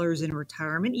dollars in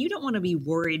retirement. You don't want to be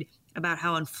worried about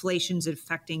how inflation's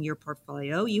affecting your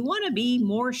portfolio. You want to be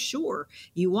more sure.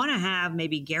 You want to have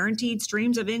maybe guaranteed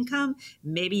streams of income.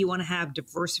 Maybe you want to have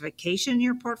diversification in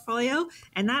your portfolio.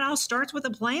 And that all starts with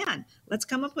a plan. Let's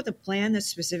come up with a plan that's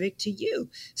specific to you.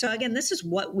 So again, this is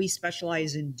what we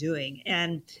specialize in doing.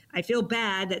 And I feel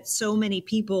bad that so many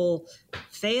people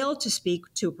fail to speak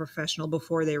to a professional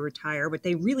before they retire, but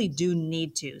they really do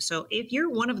need to. So if you're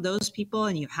one of those people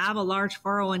and you have a large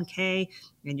 401k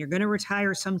and you're going to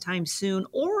retire sometime soon,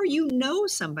 or you know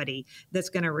somebody that's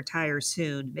going to retire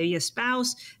soon, maybe a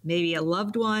spouse, maybe a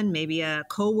loved one, maybe a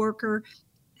coworker,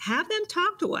 have them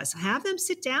talk to us, have them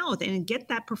sit down with and get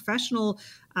that professional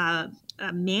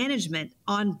management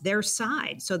on their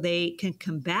side so they can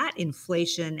combat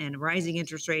inflation and rising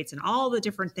interest rates and all the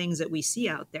different things that we see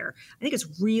out there. I think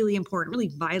it's really important,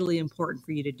 really vitally important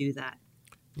for you to do that.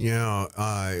 Yeah,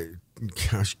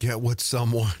 gosh, get with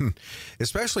someone,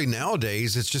 especially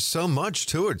nowadays. It's just so much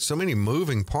to it, so many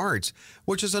moving parts,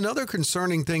 which is another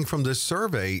concerning thing from this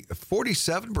survey.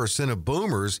 47% of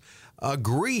boomers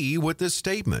agree with this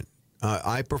statement.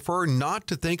 I prefer not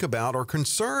to think about or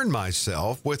concern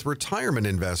myself with retirement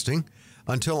investing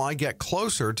until I get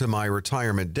closer to my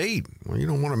retirement date. Well, you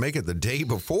don't want to make it the day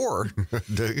before,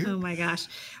 do you? Oh, my gosh.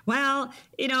 Well,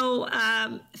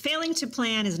 failing to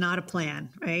plan is not a plan,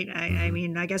 right? I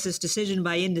mean, I guess it's decision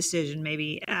by indecision,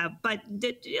 maybe. But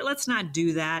let's not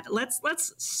do that.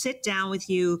 Let's sit down with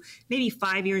you maybe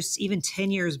 5 years, even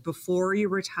 10 years before you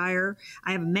retire.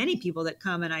 I have many people that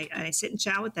come and I sit and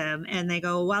chat with them and they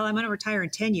go, well, I'm going to retire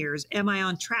in 10 years. Am I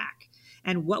on track?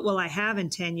 And what will I have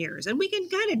in 10 years? And we can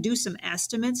kind of do some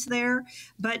estimates there,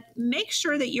 but make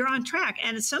sure that you're on track.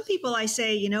 And some people I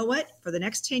say, you know what, for the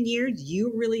next 10 years,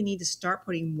 you really need to start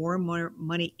putting more and more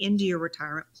money into your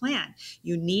retirement plan.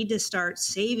 You need to start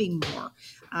saving more.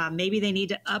 Maybe they need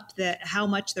to up how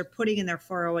much they're putting in their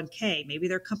 401k. Maybe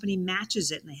their company matches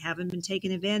it and they haven't been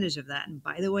taking advantage of that. And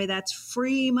by the way, that's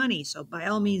free money. So by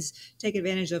all means, take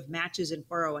advantage of matches in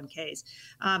 401ks.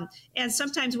 And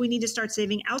sometimes we need to start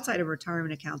saving outside of retirement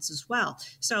accounts as well.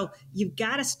 So you've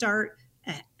got to start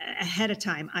ahead of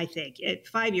time, I think. At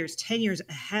 5 years, 10 years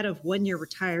ahead of when you're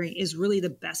retiring is really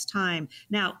the best time.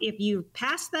 Now, if you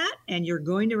pass that and you're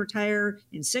going to retire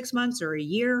in 6 months or a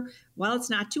year, well, it's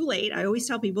not too late. I always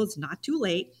tell people it's not too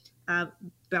late. By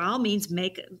all means,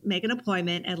 make an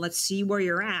appointment and let's see where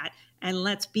you're at and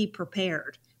let's be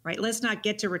prepared. Right? Let's not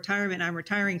get to retirement. I'm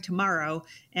retiring tomorrow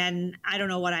and I don't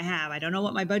know what I have. I don't know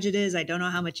what my budget is. I don't know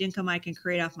how much income I can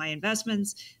create off my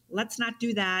investments. Let's not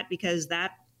do that because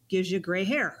that gives you gray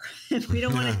hair. We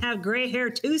don't want to have gray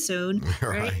hair too soon,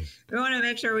 right? We want to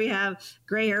make sure we have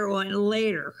gray hair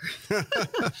later. I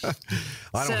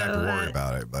don't have to worry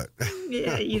about it, but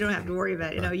yeah, you don't have to worry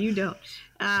about it. No, you don't.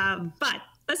 But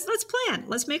let's plan.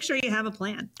 Let's make sure you have a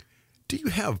plan. Do you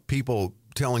have people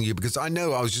telling you, because I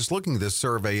know I was just looking at this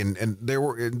survey and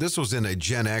this was in a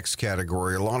Gen X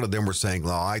category. A lot of them were saying,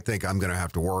 well, I think I'm going to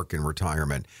have to work in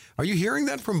retirement. Are you hearing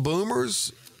that from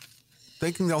boomers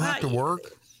thinking they'll have to work?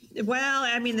 Well,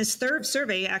 I mean, this third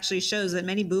survey actually shows that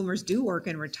many boomers do work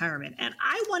in retirement. And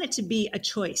I want it to be a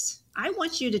choice. I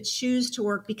want you to choose to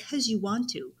work because you want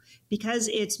to, because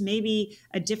it's maybe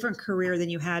a different career than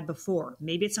you had before.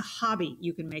 Maybe it's a hobby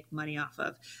you can make money off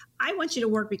of. I want you to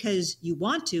work because you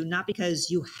want to, not because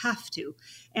you have to.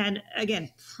 And again,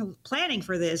 planning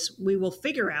for this, we will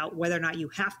figure out whether or not you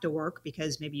have to work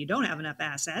because maybe you don't have enough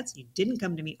assets. You didn't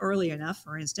come to me early enough,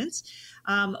 for instance.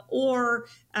 Or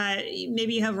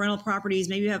maybe you have rental properties,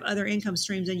 maybe you have other income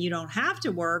streams and you don't have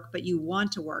to work, but you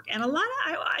want to work. And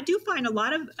I do find a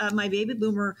lot of my baby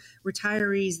boomer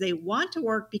retirees, they want to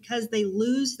work because they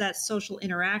lose that social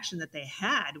interaction that they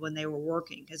had when they were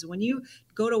working. Because when you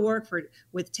go to work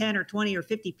with 10 or 20 or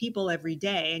 50 people every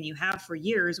day and you have for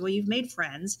years, well, you've made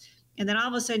friends. And then all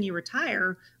of a sudden you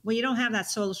retire, well, you don't have that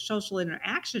social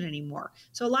interaction anymore.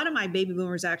 So a lot of my baby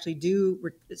boomers actually do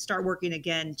start working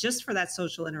again just for that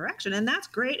social interaction. And that's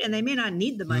great. And they may not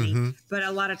need the money, but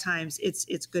a lot of times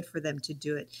it's good for them to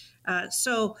do it.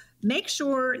 So make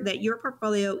sure that your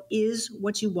portfolio is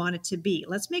what you want it to be.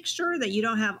 Let's make sure that you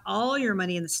don't have all your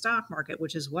money in the stock market,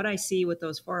 which is what I see with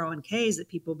those 401ks that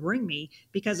people bring me,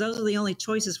 because those are the only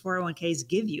choices 401ks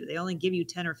give you. They only give you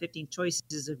 10 or 15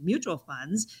 choices of mutual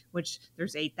funds, which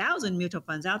there's 8,000 mutual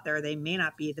funds out there. They may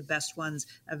not be the best ones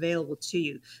available to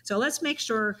you. So let's make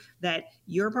sure that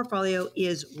your portfolio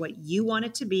is what you want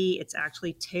it to be. It's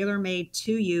actually tailor-made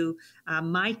to you.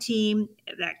 My team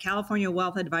at California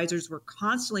Wealth Advisors, we're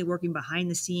constantly working behind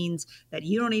the scenes that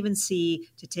you don't even see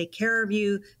to take care of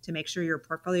you, to make sure your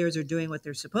portfolios are doing what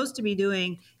they're supposed to be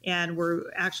doing. And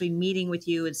we're actually meeting with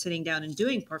you and sitting down and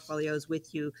doing portfolios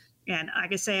with you And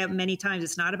like I say many times,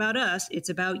 it's not about us, it's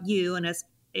about you. And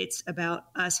it's about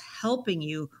us helping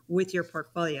you with your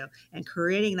portfolio and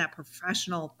creating that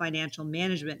professional financial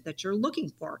management that you're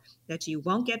looking for, that you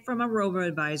won't get from a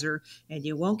robo-advisor and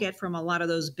you won't get from a lot of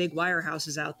those big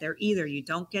wirehouses out there either. You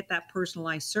don't get that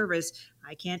personalized service.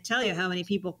 I can't tell you how many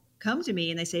people come to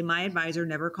me and they say, my advisor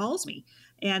never calls me.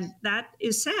 And that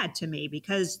is sad to me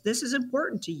because this is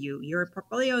important to you. Your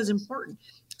portfolio is important.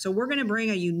 So we're going to bring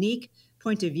a unique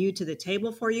point of view to the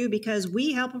table for you because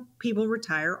we help people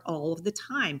retire all of the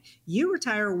time. You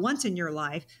retire once in your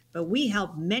life, but we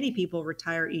help many people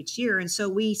retire each year. And so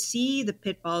we see the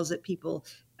pitfalls that people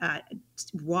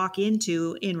walk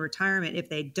into in retirement if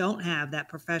they don't have that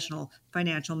professional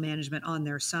financial management on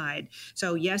their side.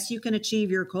 So yes, you can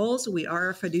achieve your goals. We are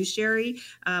a fiduciary.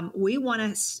 We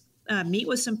want to meet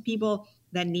with some people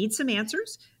that need some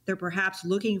answers. They're perhaps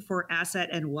looking for asset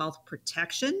and wealth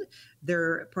protection.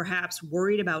 They're perhaps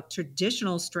worried about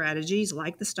traditional strategies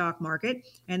like the stock market,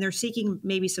 and they're seeking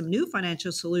maybe some new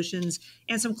financial solutions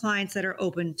and some clients that are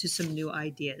open to some new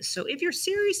ideas. So if you're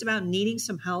serious about needing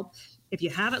some help, if you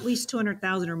have at least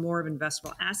 $200,000 or more of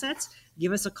investable assets,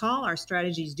 give us a call. Our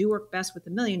strategies do work best with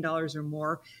 $1 million or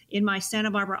more. In my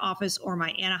Santa Barbara office or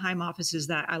my Anaheim office is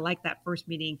that I like that first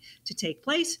meeting to take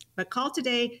place. But call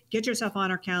today, get yourself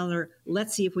on our calendar.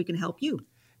 Let's see if we can help you.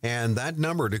 And that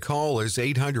number to call is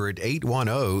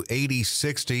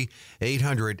 800-810-8060,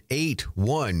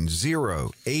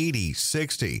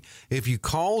 800-810-8060. If you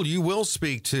call, you will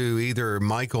speak to either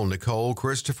Michael, Nicole,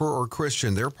 Christopher, or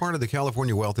Christian. They're part of the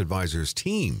California Wealth Advisors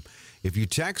team. If you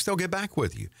text, they'll get back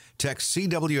with you. Text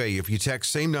CWA if you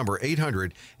text same number,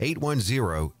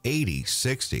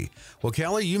 800-810-8060. Well,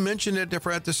 Kelly, you mentioned it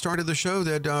at the start of the show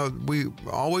that we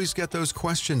always get those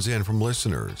questions in from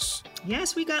listeners.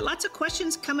 Yes, we got lots of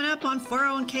questions coming up on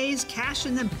 401ks, cash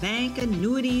in the bank,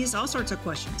 annuities, all sorts of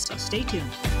questions. So stay tuned.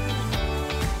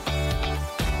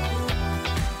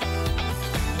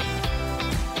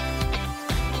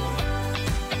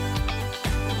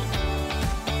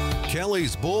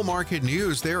 Kelly's Bull Market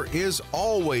News, there is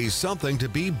always something to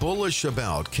be bullish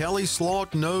about. Kelly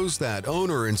Slaught knows that.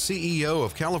 Owner and CEO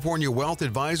of California Wealth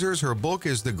Advisors. Her book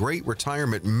is The Great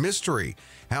Retirement Mystery,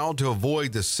 How to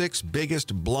Avoid the 6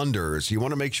 Biggest Blunders. You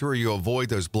want to make sure you avoid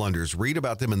those blunders. Read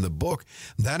about them in the book.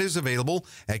 That is available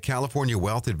at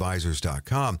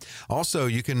CaliforniaWealthAdvisors.com. Also,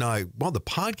 you can, the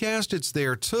podcast, it's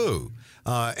there too.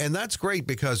 And that's great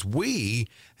because we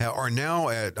are now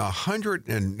at 100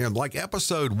 and like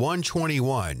episode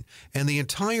 121, and the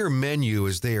entire menu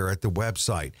is there at the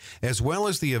website, as well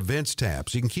as the events tab.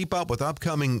 So you can keep up with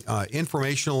upcoming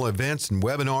informational events and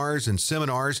webinars and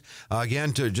seminars.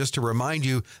 Again, just to remind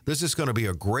you, this is going to be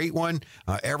a great one.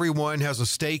 Everyone has a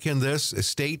stake in this,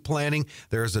 estate planning.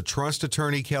 There's a trust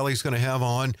attorney Kelly's going to have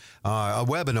on a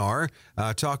webinar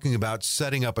talking about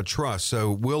setting up a trust. So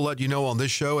we'll let you know on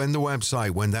this show and the website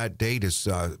when that date is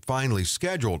finally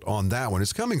scheduled on that one.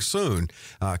 It's coming soon.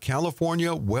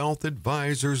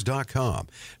 CaliforniaWealthAdvisors.com.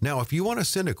 Now, if you want to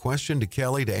send a question to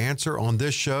Kelly to answer on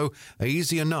this show,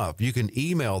 easy enough. You can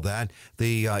email that.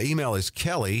 The email is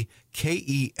Kelly,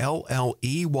 Kelley,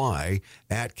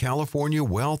 at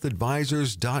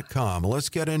CaliforniaWealthAdvisors.com. Let's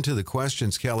get into the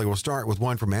questions, Kelly. We'll start with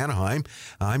one from Anaheim.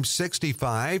 I'm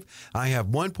 65. I have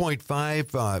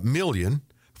 $1.5 million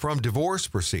from divorce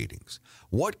proceedings.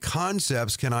 What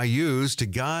concepts can I use to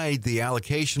guide the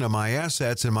allocation of my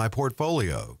assets in my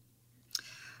portfolio?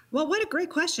 Well, what a great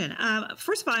question.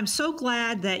 First of all, I'm so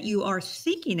glad that you are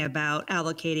thinking about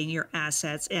allocating your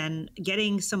assets and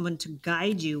getting someone to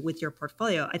guide you with your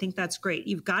portfolio. I think that's great.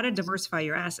 You've got to diversify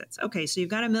your assets. Okay, so you've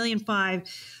got $1.5 million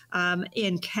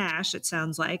in cash, it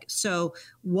sounds like. So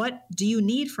what do you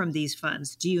need from these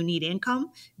funds? Do you need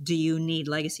income? Do you need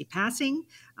legacy passing?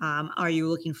 Are you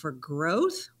looking for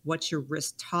growth? What's your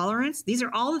risk tolerance? These are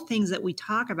all the things that we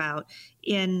talk about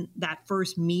in that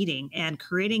first meeting, and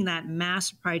creating that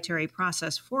mass proprietary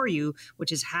process for you,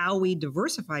 which is how we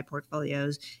diversify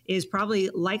portfolios, is probably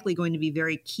likely going to be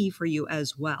very key for you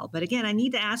as well. But again, I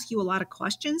need to ask you a lot of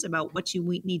questions about what you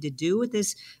need to do with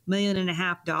this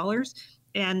 $1.5 million.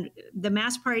 And the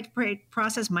mass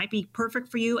process might be perfect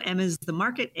for you. M is the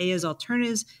market, A is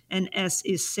alternatives, and S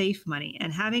is safe money.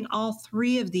 And having all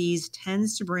three of these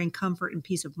tends to bring comfort and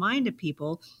peace of mind to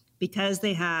people, because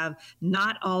they have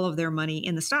not all of their money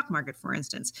in the stock market, for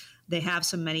instance. They have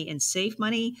some money in safe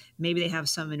money. Maybe they have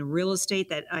some in real estate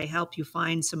that I help you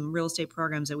find some real estate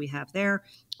programs that we have there.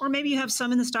 Or maybe you have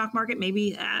some in the stock market.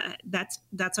 Maybe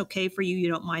that's okay for you. You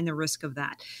don't mind the risk of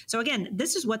that. So again,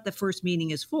 this is what the first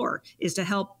meeting is for, is to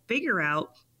help figure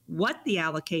out what the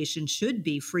allocation should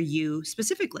be for you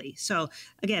specifically. So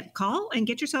again, call and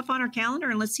get yourself on our calendar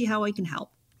and let's see how we can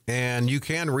help. And you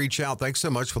can reach out. Thanks so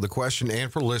much for the question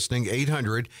and for listening.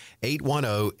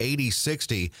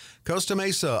 800-810-8060. Costa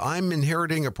Mesa, I'm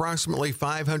inheriting approximately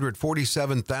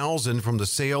 $547,000 from the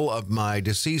sale of my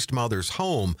deceased mother's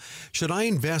home. Should I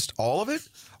invest all of it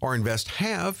or invest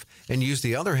half and use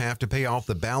the other half to pay off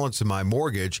the balance of my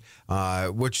mortgage,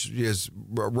 which is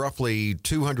roughly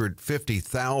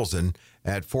 $250,000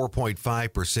 at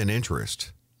 4.5%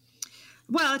 interest?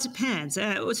 Well, it depends.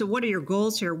 So what are your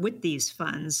goals here with these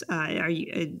funds?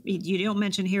 You don't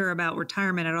mention here about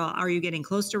retirement at all. Are you getting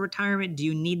close to retirement? Do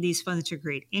you need these funds to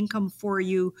create income for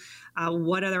you?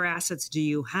 What other assets do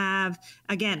you have?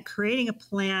 Again, creating a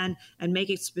plan and make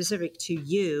it specific to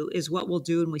you is what we'll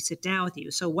do when we sit down with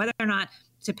you. So whether or not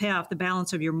to pay off the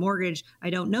balance of your mortgage,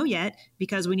 I don't know yet,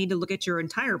 because we need to look at your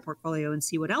entire portfolio and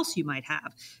see what else you might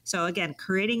have. So again,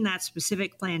 creating that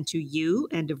specific plan to you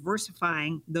and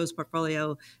diversifying those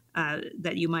portfolio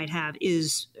that you might have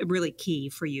is really key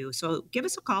for you. So give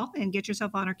us a call and get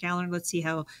yourself on our calendar. Let's see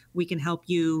how we can help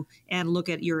you and look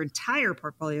at your entire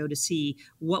portfolio to see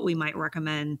what we might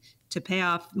recommend to pay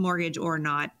off mortgage or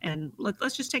not. And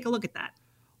let's just take a look at that.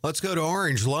 Let's go to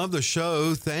Orange. Love the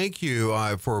show. Thank you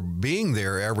for being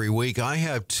there every week. I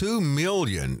have $2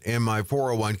 million in my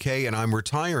 401k and I'm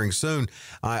retiring soon.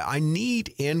 I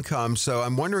need income, so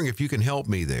I'm wondering if you can help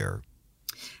me there.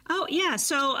 Oh, yeah.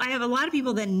 So I have a lot of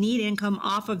people that need income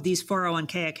off of these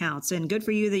 401k accounts, and good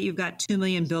for you that you've got $2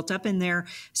 million built up in there.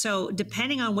 So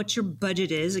depending on what your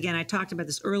budget is, again, I talked about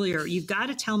this earlier, you've got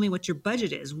to tell me what your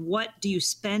budget is. What do you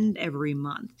spend every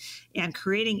month? And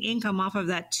creating income off of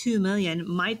that $2 million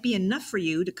might be enough for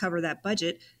you to cover that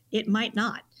budget. It might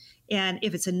not. And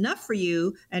if it's enough for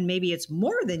you, and maybe it's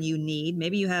more than you need,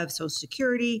 maybe you have Social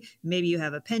Security, maybe you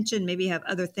have a pension, maybe you have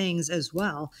other things as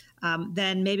well,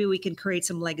 then maybe we can create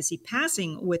some legacy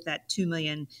passing with that $2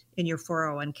 million in your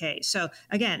 401k. So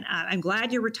again, I'm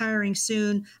glad you're retiring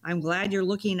soon. I'm glad you're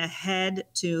looking ahead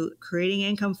to creating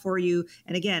income for you.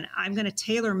 And again, I'm going to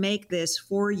tailor make this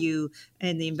for you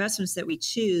and the investments that we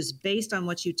choose based on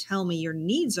what you tell me your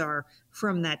needs are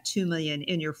from that $2 million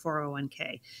in your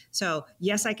 401k. So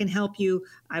yes, I can help you.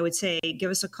 I would say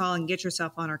give us a call and get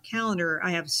yourself on our calendar.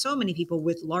 I have so many people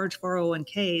with large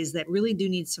 401ks that really do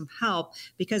need some help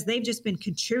because they've just been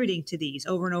contributing to these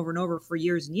over and over and over for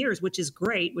years and years, which is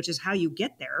great, which is how you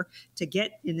get there to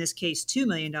get, in this case, $2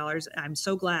 million. I'm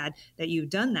so glad that you've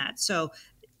done that. So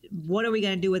what are we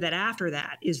going to do with it after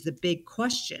that is the big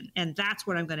question. And that's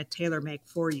what I'm going to tailor make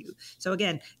for you. So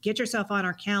again, get yourself on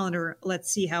our calendar.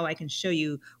 Let's see how I can show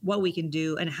you what we can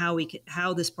do and how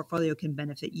this portfolio can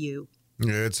benefit you.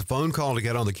 It's a phone call to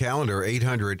get on the calendar,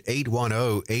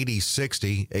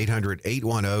 800-810-8060,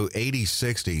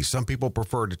 800-810-8060. Some people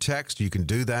prefer to text. You can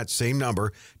do that. Same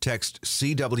number. Text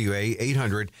CWA,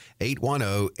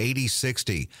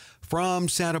 800-810-8060. From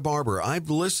Santa Barbara,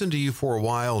 I've listened to you for a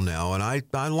while now, and I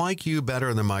like you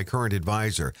better than my current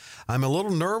advisor. I'm a little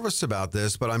nervous about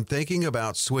this, but I'm thinking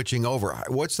about switching over.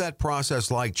 What's that process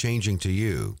like, changing to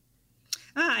you?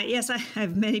 Yes, I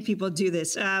have many people do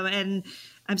this. And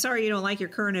I'm sorry you don't like your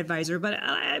current advisor, but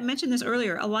I mentioned this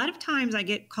earlier. A lot of times I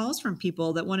get calls from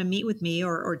people that want to meet with me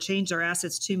or change their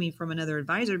assets to me from another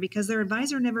advisor because their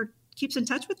advisor never keeps in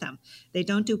touch with them. They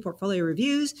don't do portfolio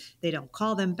reviews. They don't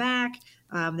call them back.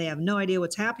 They have no idea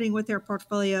what's happening with their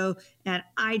portfolio. And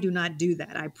I do not do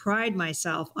that. I pride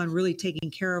myself on really taking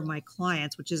care of my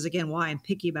clients, which is, again, why I'm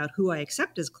picky about who I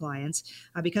accept as clients,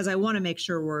 because I want to make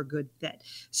sure we're a good fit.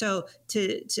 So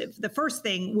the first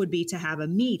thing would be to have a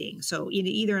meeting. So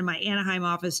either in my Anaheim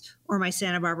office or my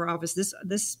Santa Barbara office.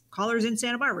 This caller's in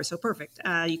Santa Barbara, so perfect.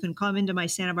 You can come into my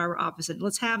Santa Barbara office and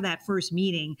let's have that first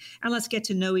meeting and let's get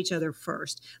to know each other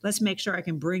first. Let's make sure I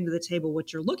can bring to the table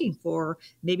what you're looking for,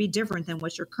 maybe different than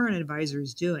what your current advisor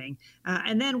is doing.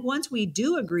 And then once we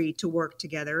do agree to work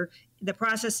together, the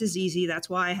process is easy. That's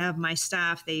why I have my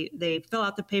staff. They fill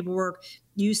out the paperwork.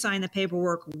 You sign the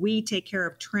paperwork. We take care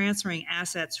of transferring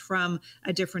assets from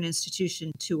a different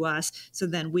institution to us. So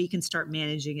then we can start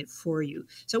managing it for you.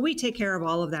 So we take care of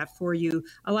all of that for you.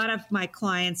 A lot of my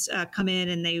clients come in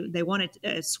and they want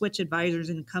to switch advisors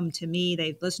and come to me.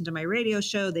 They've listened to my radio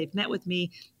show. They've met with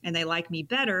me and they like me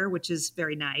better, which is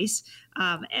very nice.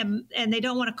 And they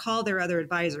don't want to call their other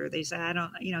advisor. They say,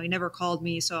 he never called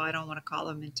me, so I don't want to call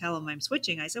him and tell him I'm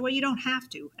switching. I said, well, you don't have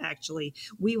to, actually.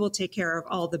 We will take care of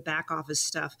all the back office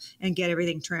stuff and get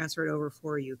everything transferred over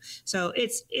for you. So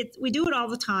we do it all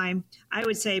the time. I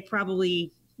would say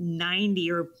probably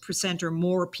 90% or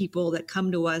more people that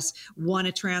come to us want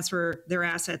to transfer their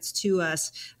assets to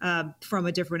us from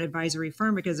a different advisory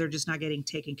firm because they're just not getting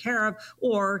taken care of,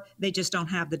 or they just don't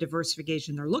have the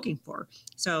diversification they're looking for.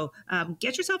 So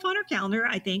get yourself on our calendar.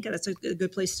 I think that's a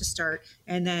good place to start.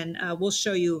 And then we'll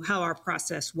show you how our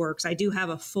process works. I do have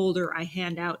a folder I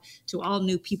hand out to all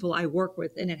new people I work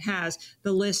with, and it has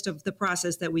the list of the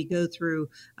process that we go through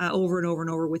over and over and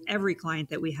over with every client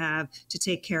that we have to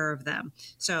take care of them.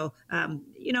 So,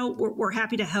 we're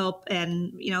happy to help,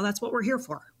 and, that's what we're here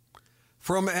for.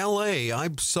 From LA,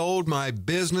 I've sold my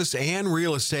business and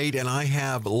real estate, and I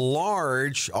have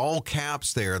large, all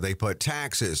caps there. They put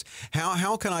taxes.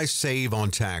 How can I save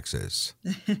on taxes?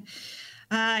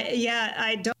 Yeah,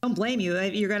 I don't blame you.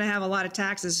 You're going to have a lot of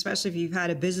taxes, especially if you've had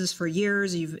a business for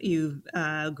years. You've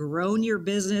grown your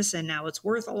business, and now it's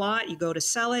worth a lot. You go to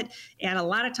sell it, and a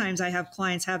lot of times I have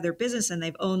clients have their business, and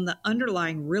they've owned the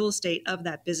underlying real estate of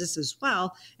that business as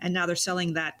well, and now they're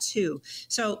selling that too.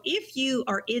 So if you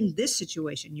are in this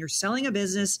situation, you're selling a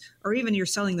business, or even you're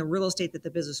selling the real estate that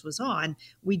the business was on,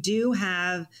 we do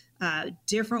have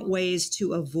different ways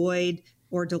to avoid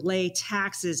or delay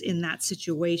taxes in that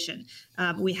situation.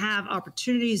 We have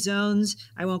opportunity zones.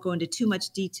 I won't go into too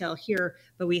much detail here,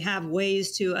 but we have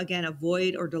ways to, again,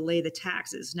 avoid or delay the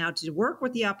taxes. Now, to work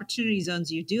with the opportunity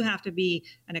zones, you do have to be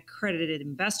an accredited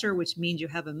investor, which means you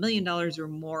have $1 million or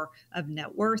more of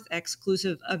net worth,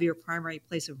 exclusive of your primary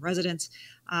place of residence.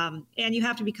 And you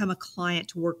have to become a client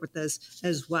to work with this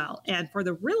as well. And for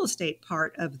the real estate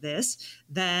part of this,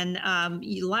 then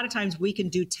a lot of times we can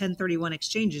do 1031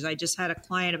 exchanges. I just had a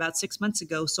client about 6 months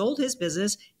ago, sold his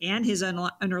business and his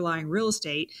underlying real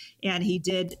estate, and he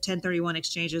did 1031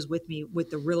 exchanges with me with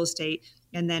the real estate.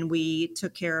 And then we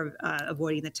took care of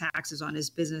avoiding the taxes on his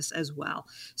business as well.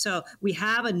 So we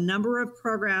have a number of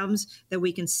programs that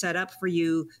we can set up for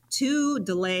you to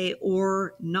delay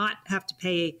or not have to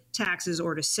pay taxes,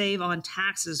 or to save on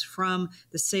taxes from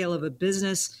the sale of a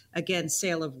business. Again,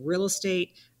 sale of real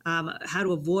estate. How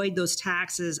to avoid those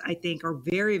taxes, I think, are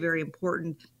very, very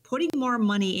important. Putting more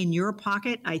money in your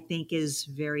pocket, I think, is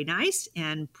very nice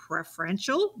and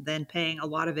preferential than paying a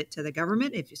lot of it to the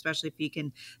government, especially if you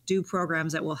can do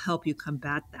programs that will help you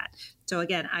combat that. So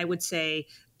again, I would say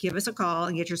give us a call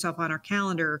and get yourself on our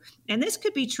calendar. And this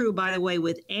could be true, by the way,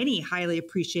 with any highly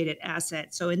appreciated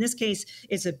asset. So in this case,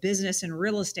 it's a business and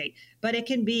real estate, but it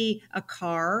can be a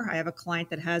car. I have a client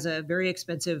that has a very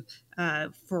expensive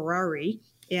Ferrari.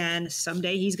 And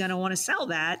someday he's going to want to sell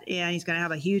that, and he's going to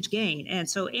have a huge gain. And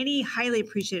so any highly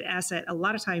appreciated asset, a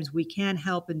lot of times we can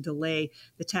help and delay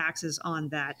the taxes on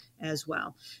that as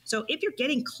well. So if you're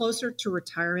getting closer to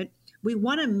retirement, we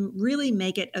want to really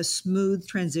make it a smooth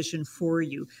transition for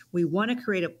you. We want to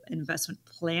create an investment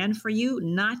plan for you,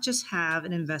 not just have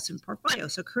an investment portfolio.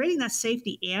 So creating that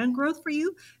safety and growth for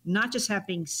you, not just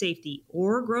having safety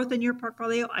or growth in your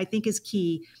portfolio, I think is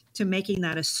key to making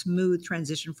that a smooth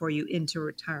transition for you into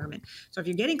retirement. So if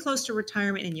you're getting close to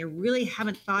retirement and you really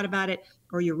haven't thought about it,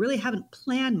 or you really haven't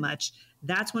planned much,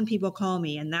 that's when people call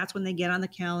me, and that's when they get on the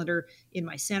calendar in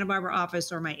my Santa Barbara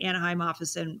office or my Anaheim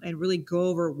office and really go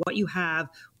over what you have,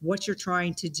 what you're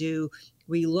trying to do.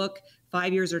 We look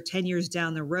 5 years or 10 years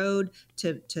down the road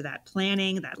to that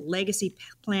planning, that legacy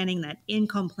planning, that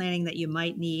income planning that you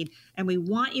might need. And we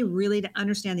want you really to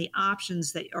understand the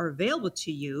options that are available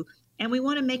to you. And we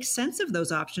want to make sense of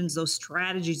those options, those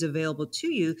strategies available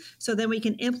to you, so then we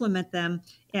can implement them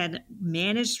and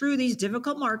manage through these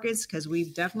difficult markets, because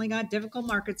we've definitely got difficult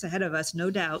markets ahead of us,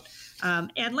 no doubt.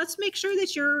 And let's make sure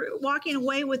that you're walking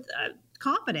away with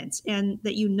confidence, and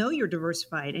that you know you're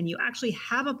diversified and you actually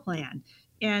have a plan.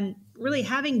 And really,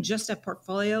 having just a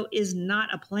portfolio is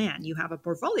not a plan. You have a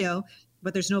portfolio,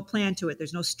 but there's no plan to it.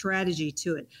 There's no strategy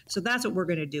to it. So that's what we're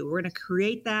going to do. We're going to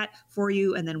create that for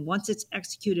you. And then once it's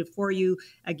executed for you,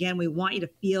 again, we want you to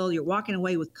feel you're walking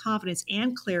away with confidence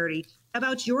and clarity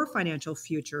about your financial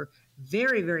future.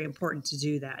 Very, very important to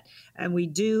do that. And we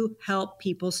do help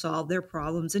people solve their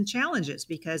problems and challenges,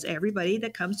 because everybody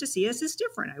that comes to see us is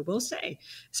different, I will say.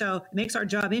 So it makes our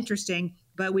job interesting,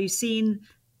 but we've seen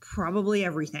probably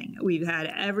everything. We've had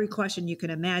every question you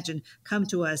can imagine come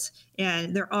to us,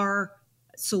 and there are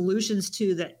solutions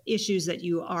to the issues that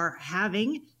you are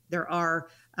having. There are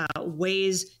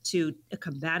ways to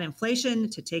combat inflation,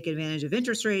 to take advantage of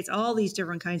interest rates, all these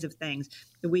different kinds of things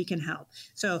that we can help.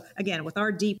 So again, with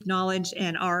our deep knowledge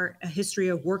and our history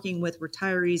of working with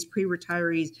retirees,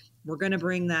 pre-retirees, we're going to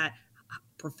bring that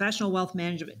professional wealth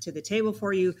management to the table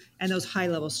for you, and those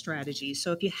high-level strategies.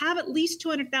 So if you have at least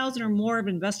 $200,000 or more of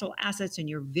investable assets and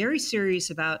you're very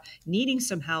serious about needing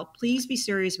some help, please be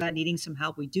serious about needing some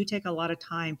help. We do take a lot of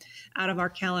time out of our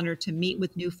calendar to meet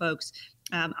with new folks.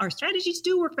 Our strategies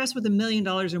do work best with $1 million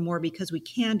or more because we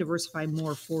can diversify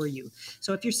more for you.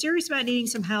 So if you're serious about needing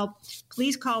some help,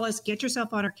 please call us, get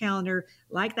yourself on our calendar,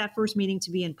 like that first meeting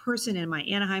to be in person in my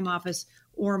Anaheim office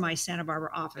or my Santa Barbara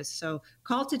office. So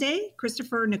call today.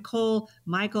 Christopher, Nicole,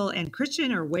 Michael, and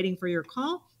Christian are waiting for your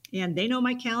call, and they know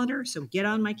my calendar, so get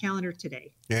on my calendar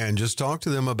today. And just talk to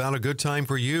them about a good time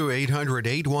for you.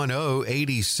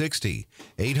 800-810-8060.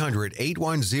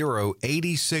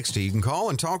 800-810-8060. You can call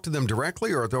and talk to them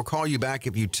directly, or they'll call you back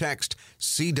if you text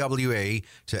CWA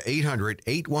to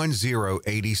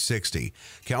 800-810-8060.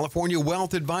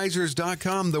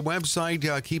 CaliforniaWealthAdvisors.com, the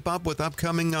website. Keep up with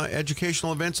upcoming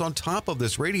educational events on top of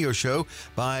this radio show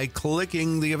by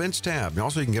clicking the events tab. And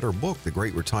also, you can get our book, The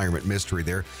Great Retirement Mystery,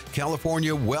 there.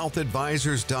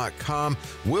 CaliforniaWealthAdvisors.com.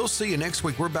 We'll see you next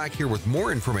week. We're back here with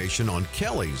more information on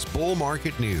Kelly's Bull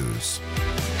Market News.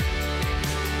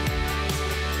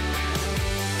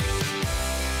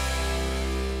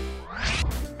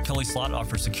 Kelly Slott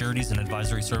offers securities and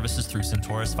advisory services through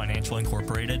Centaurus Financial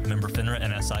Incorporated, member FINRA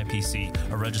and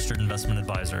SIPC, a registered investment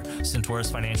advisor.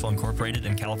 Centaurus Financial Incorporated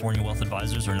and California Wealth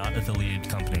Advisors are not affiliated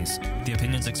companies. The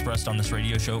opinions expressed on this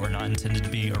radio show are not intended to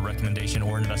be a recommendation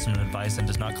or investment advice and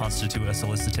does not constitute a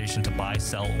solicitation to buy,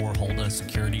 sell, or hold a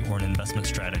security or an investment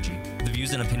strategy. The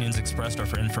views and opinions expressed are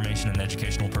for information and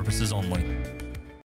educational purposes only.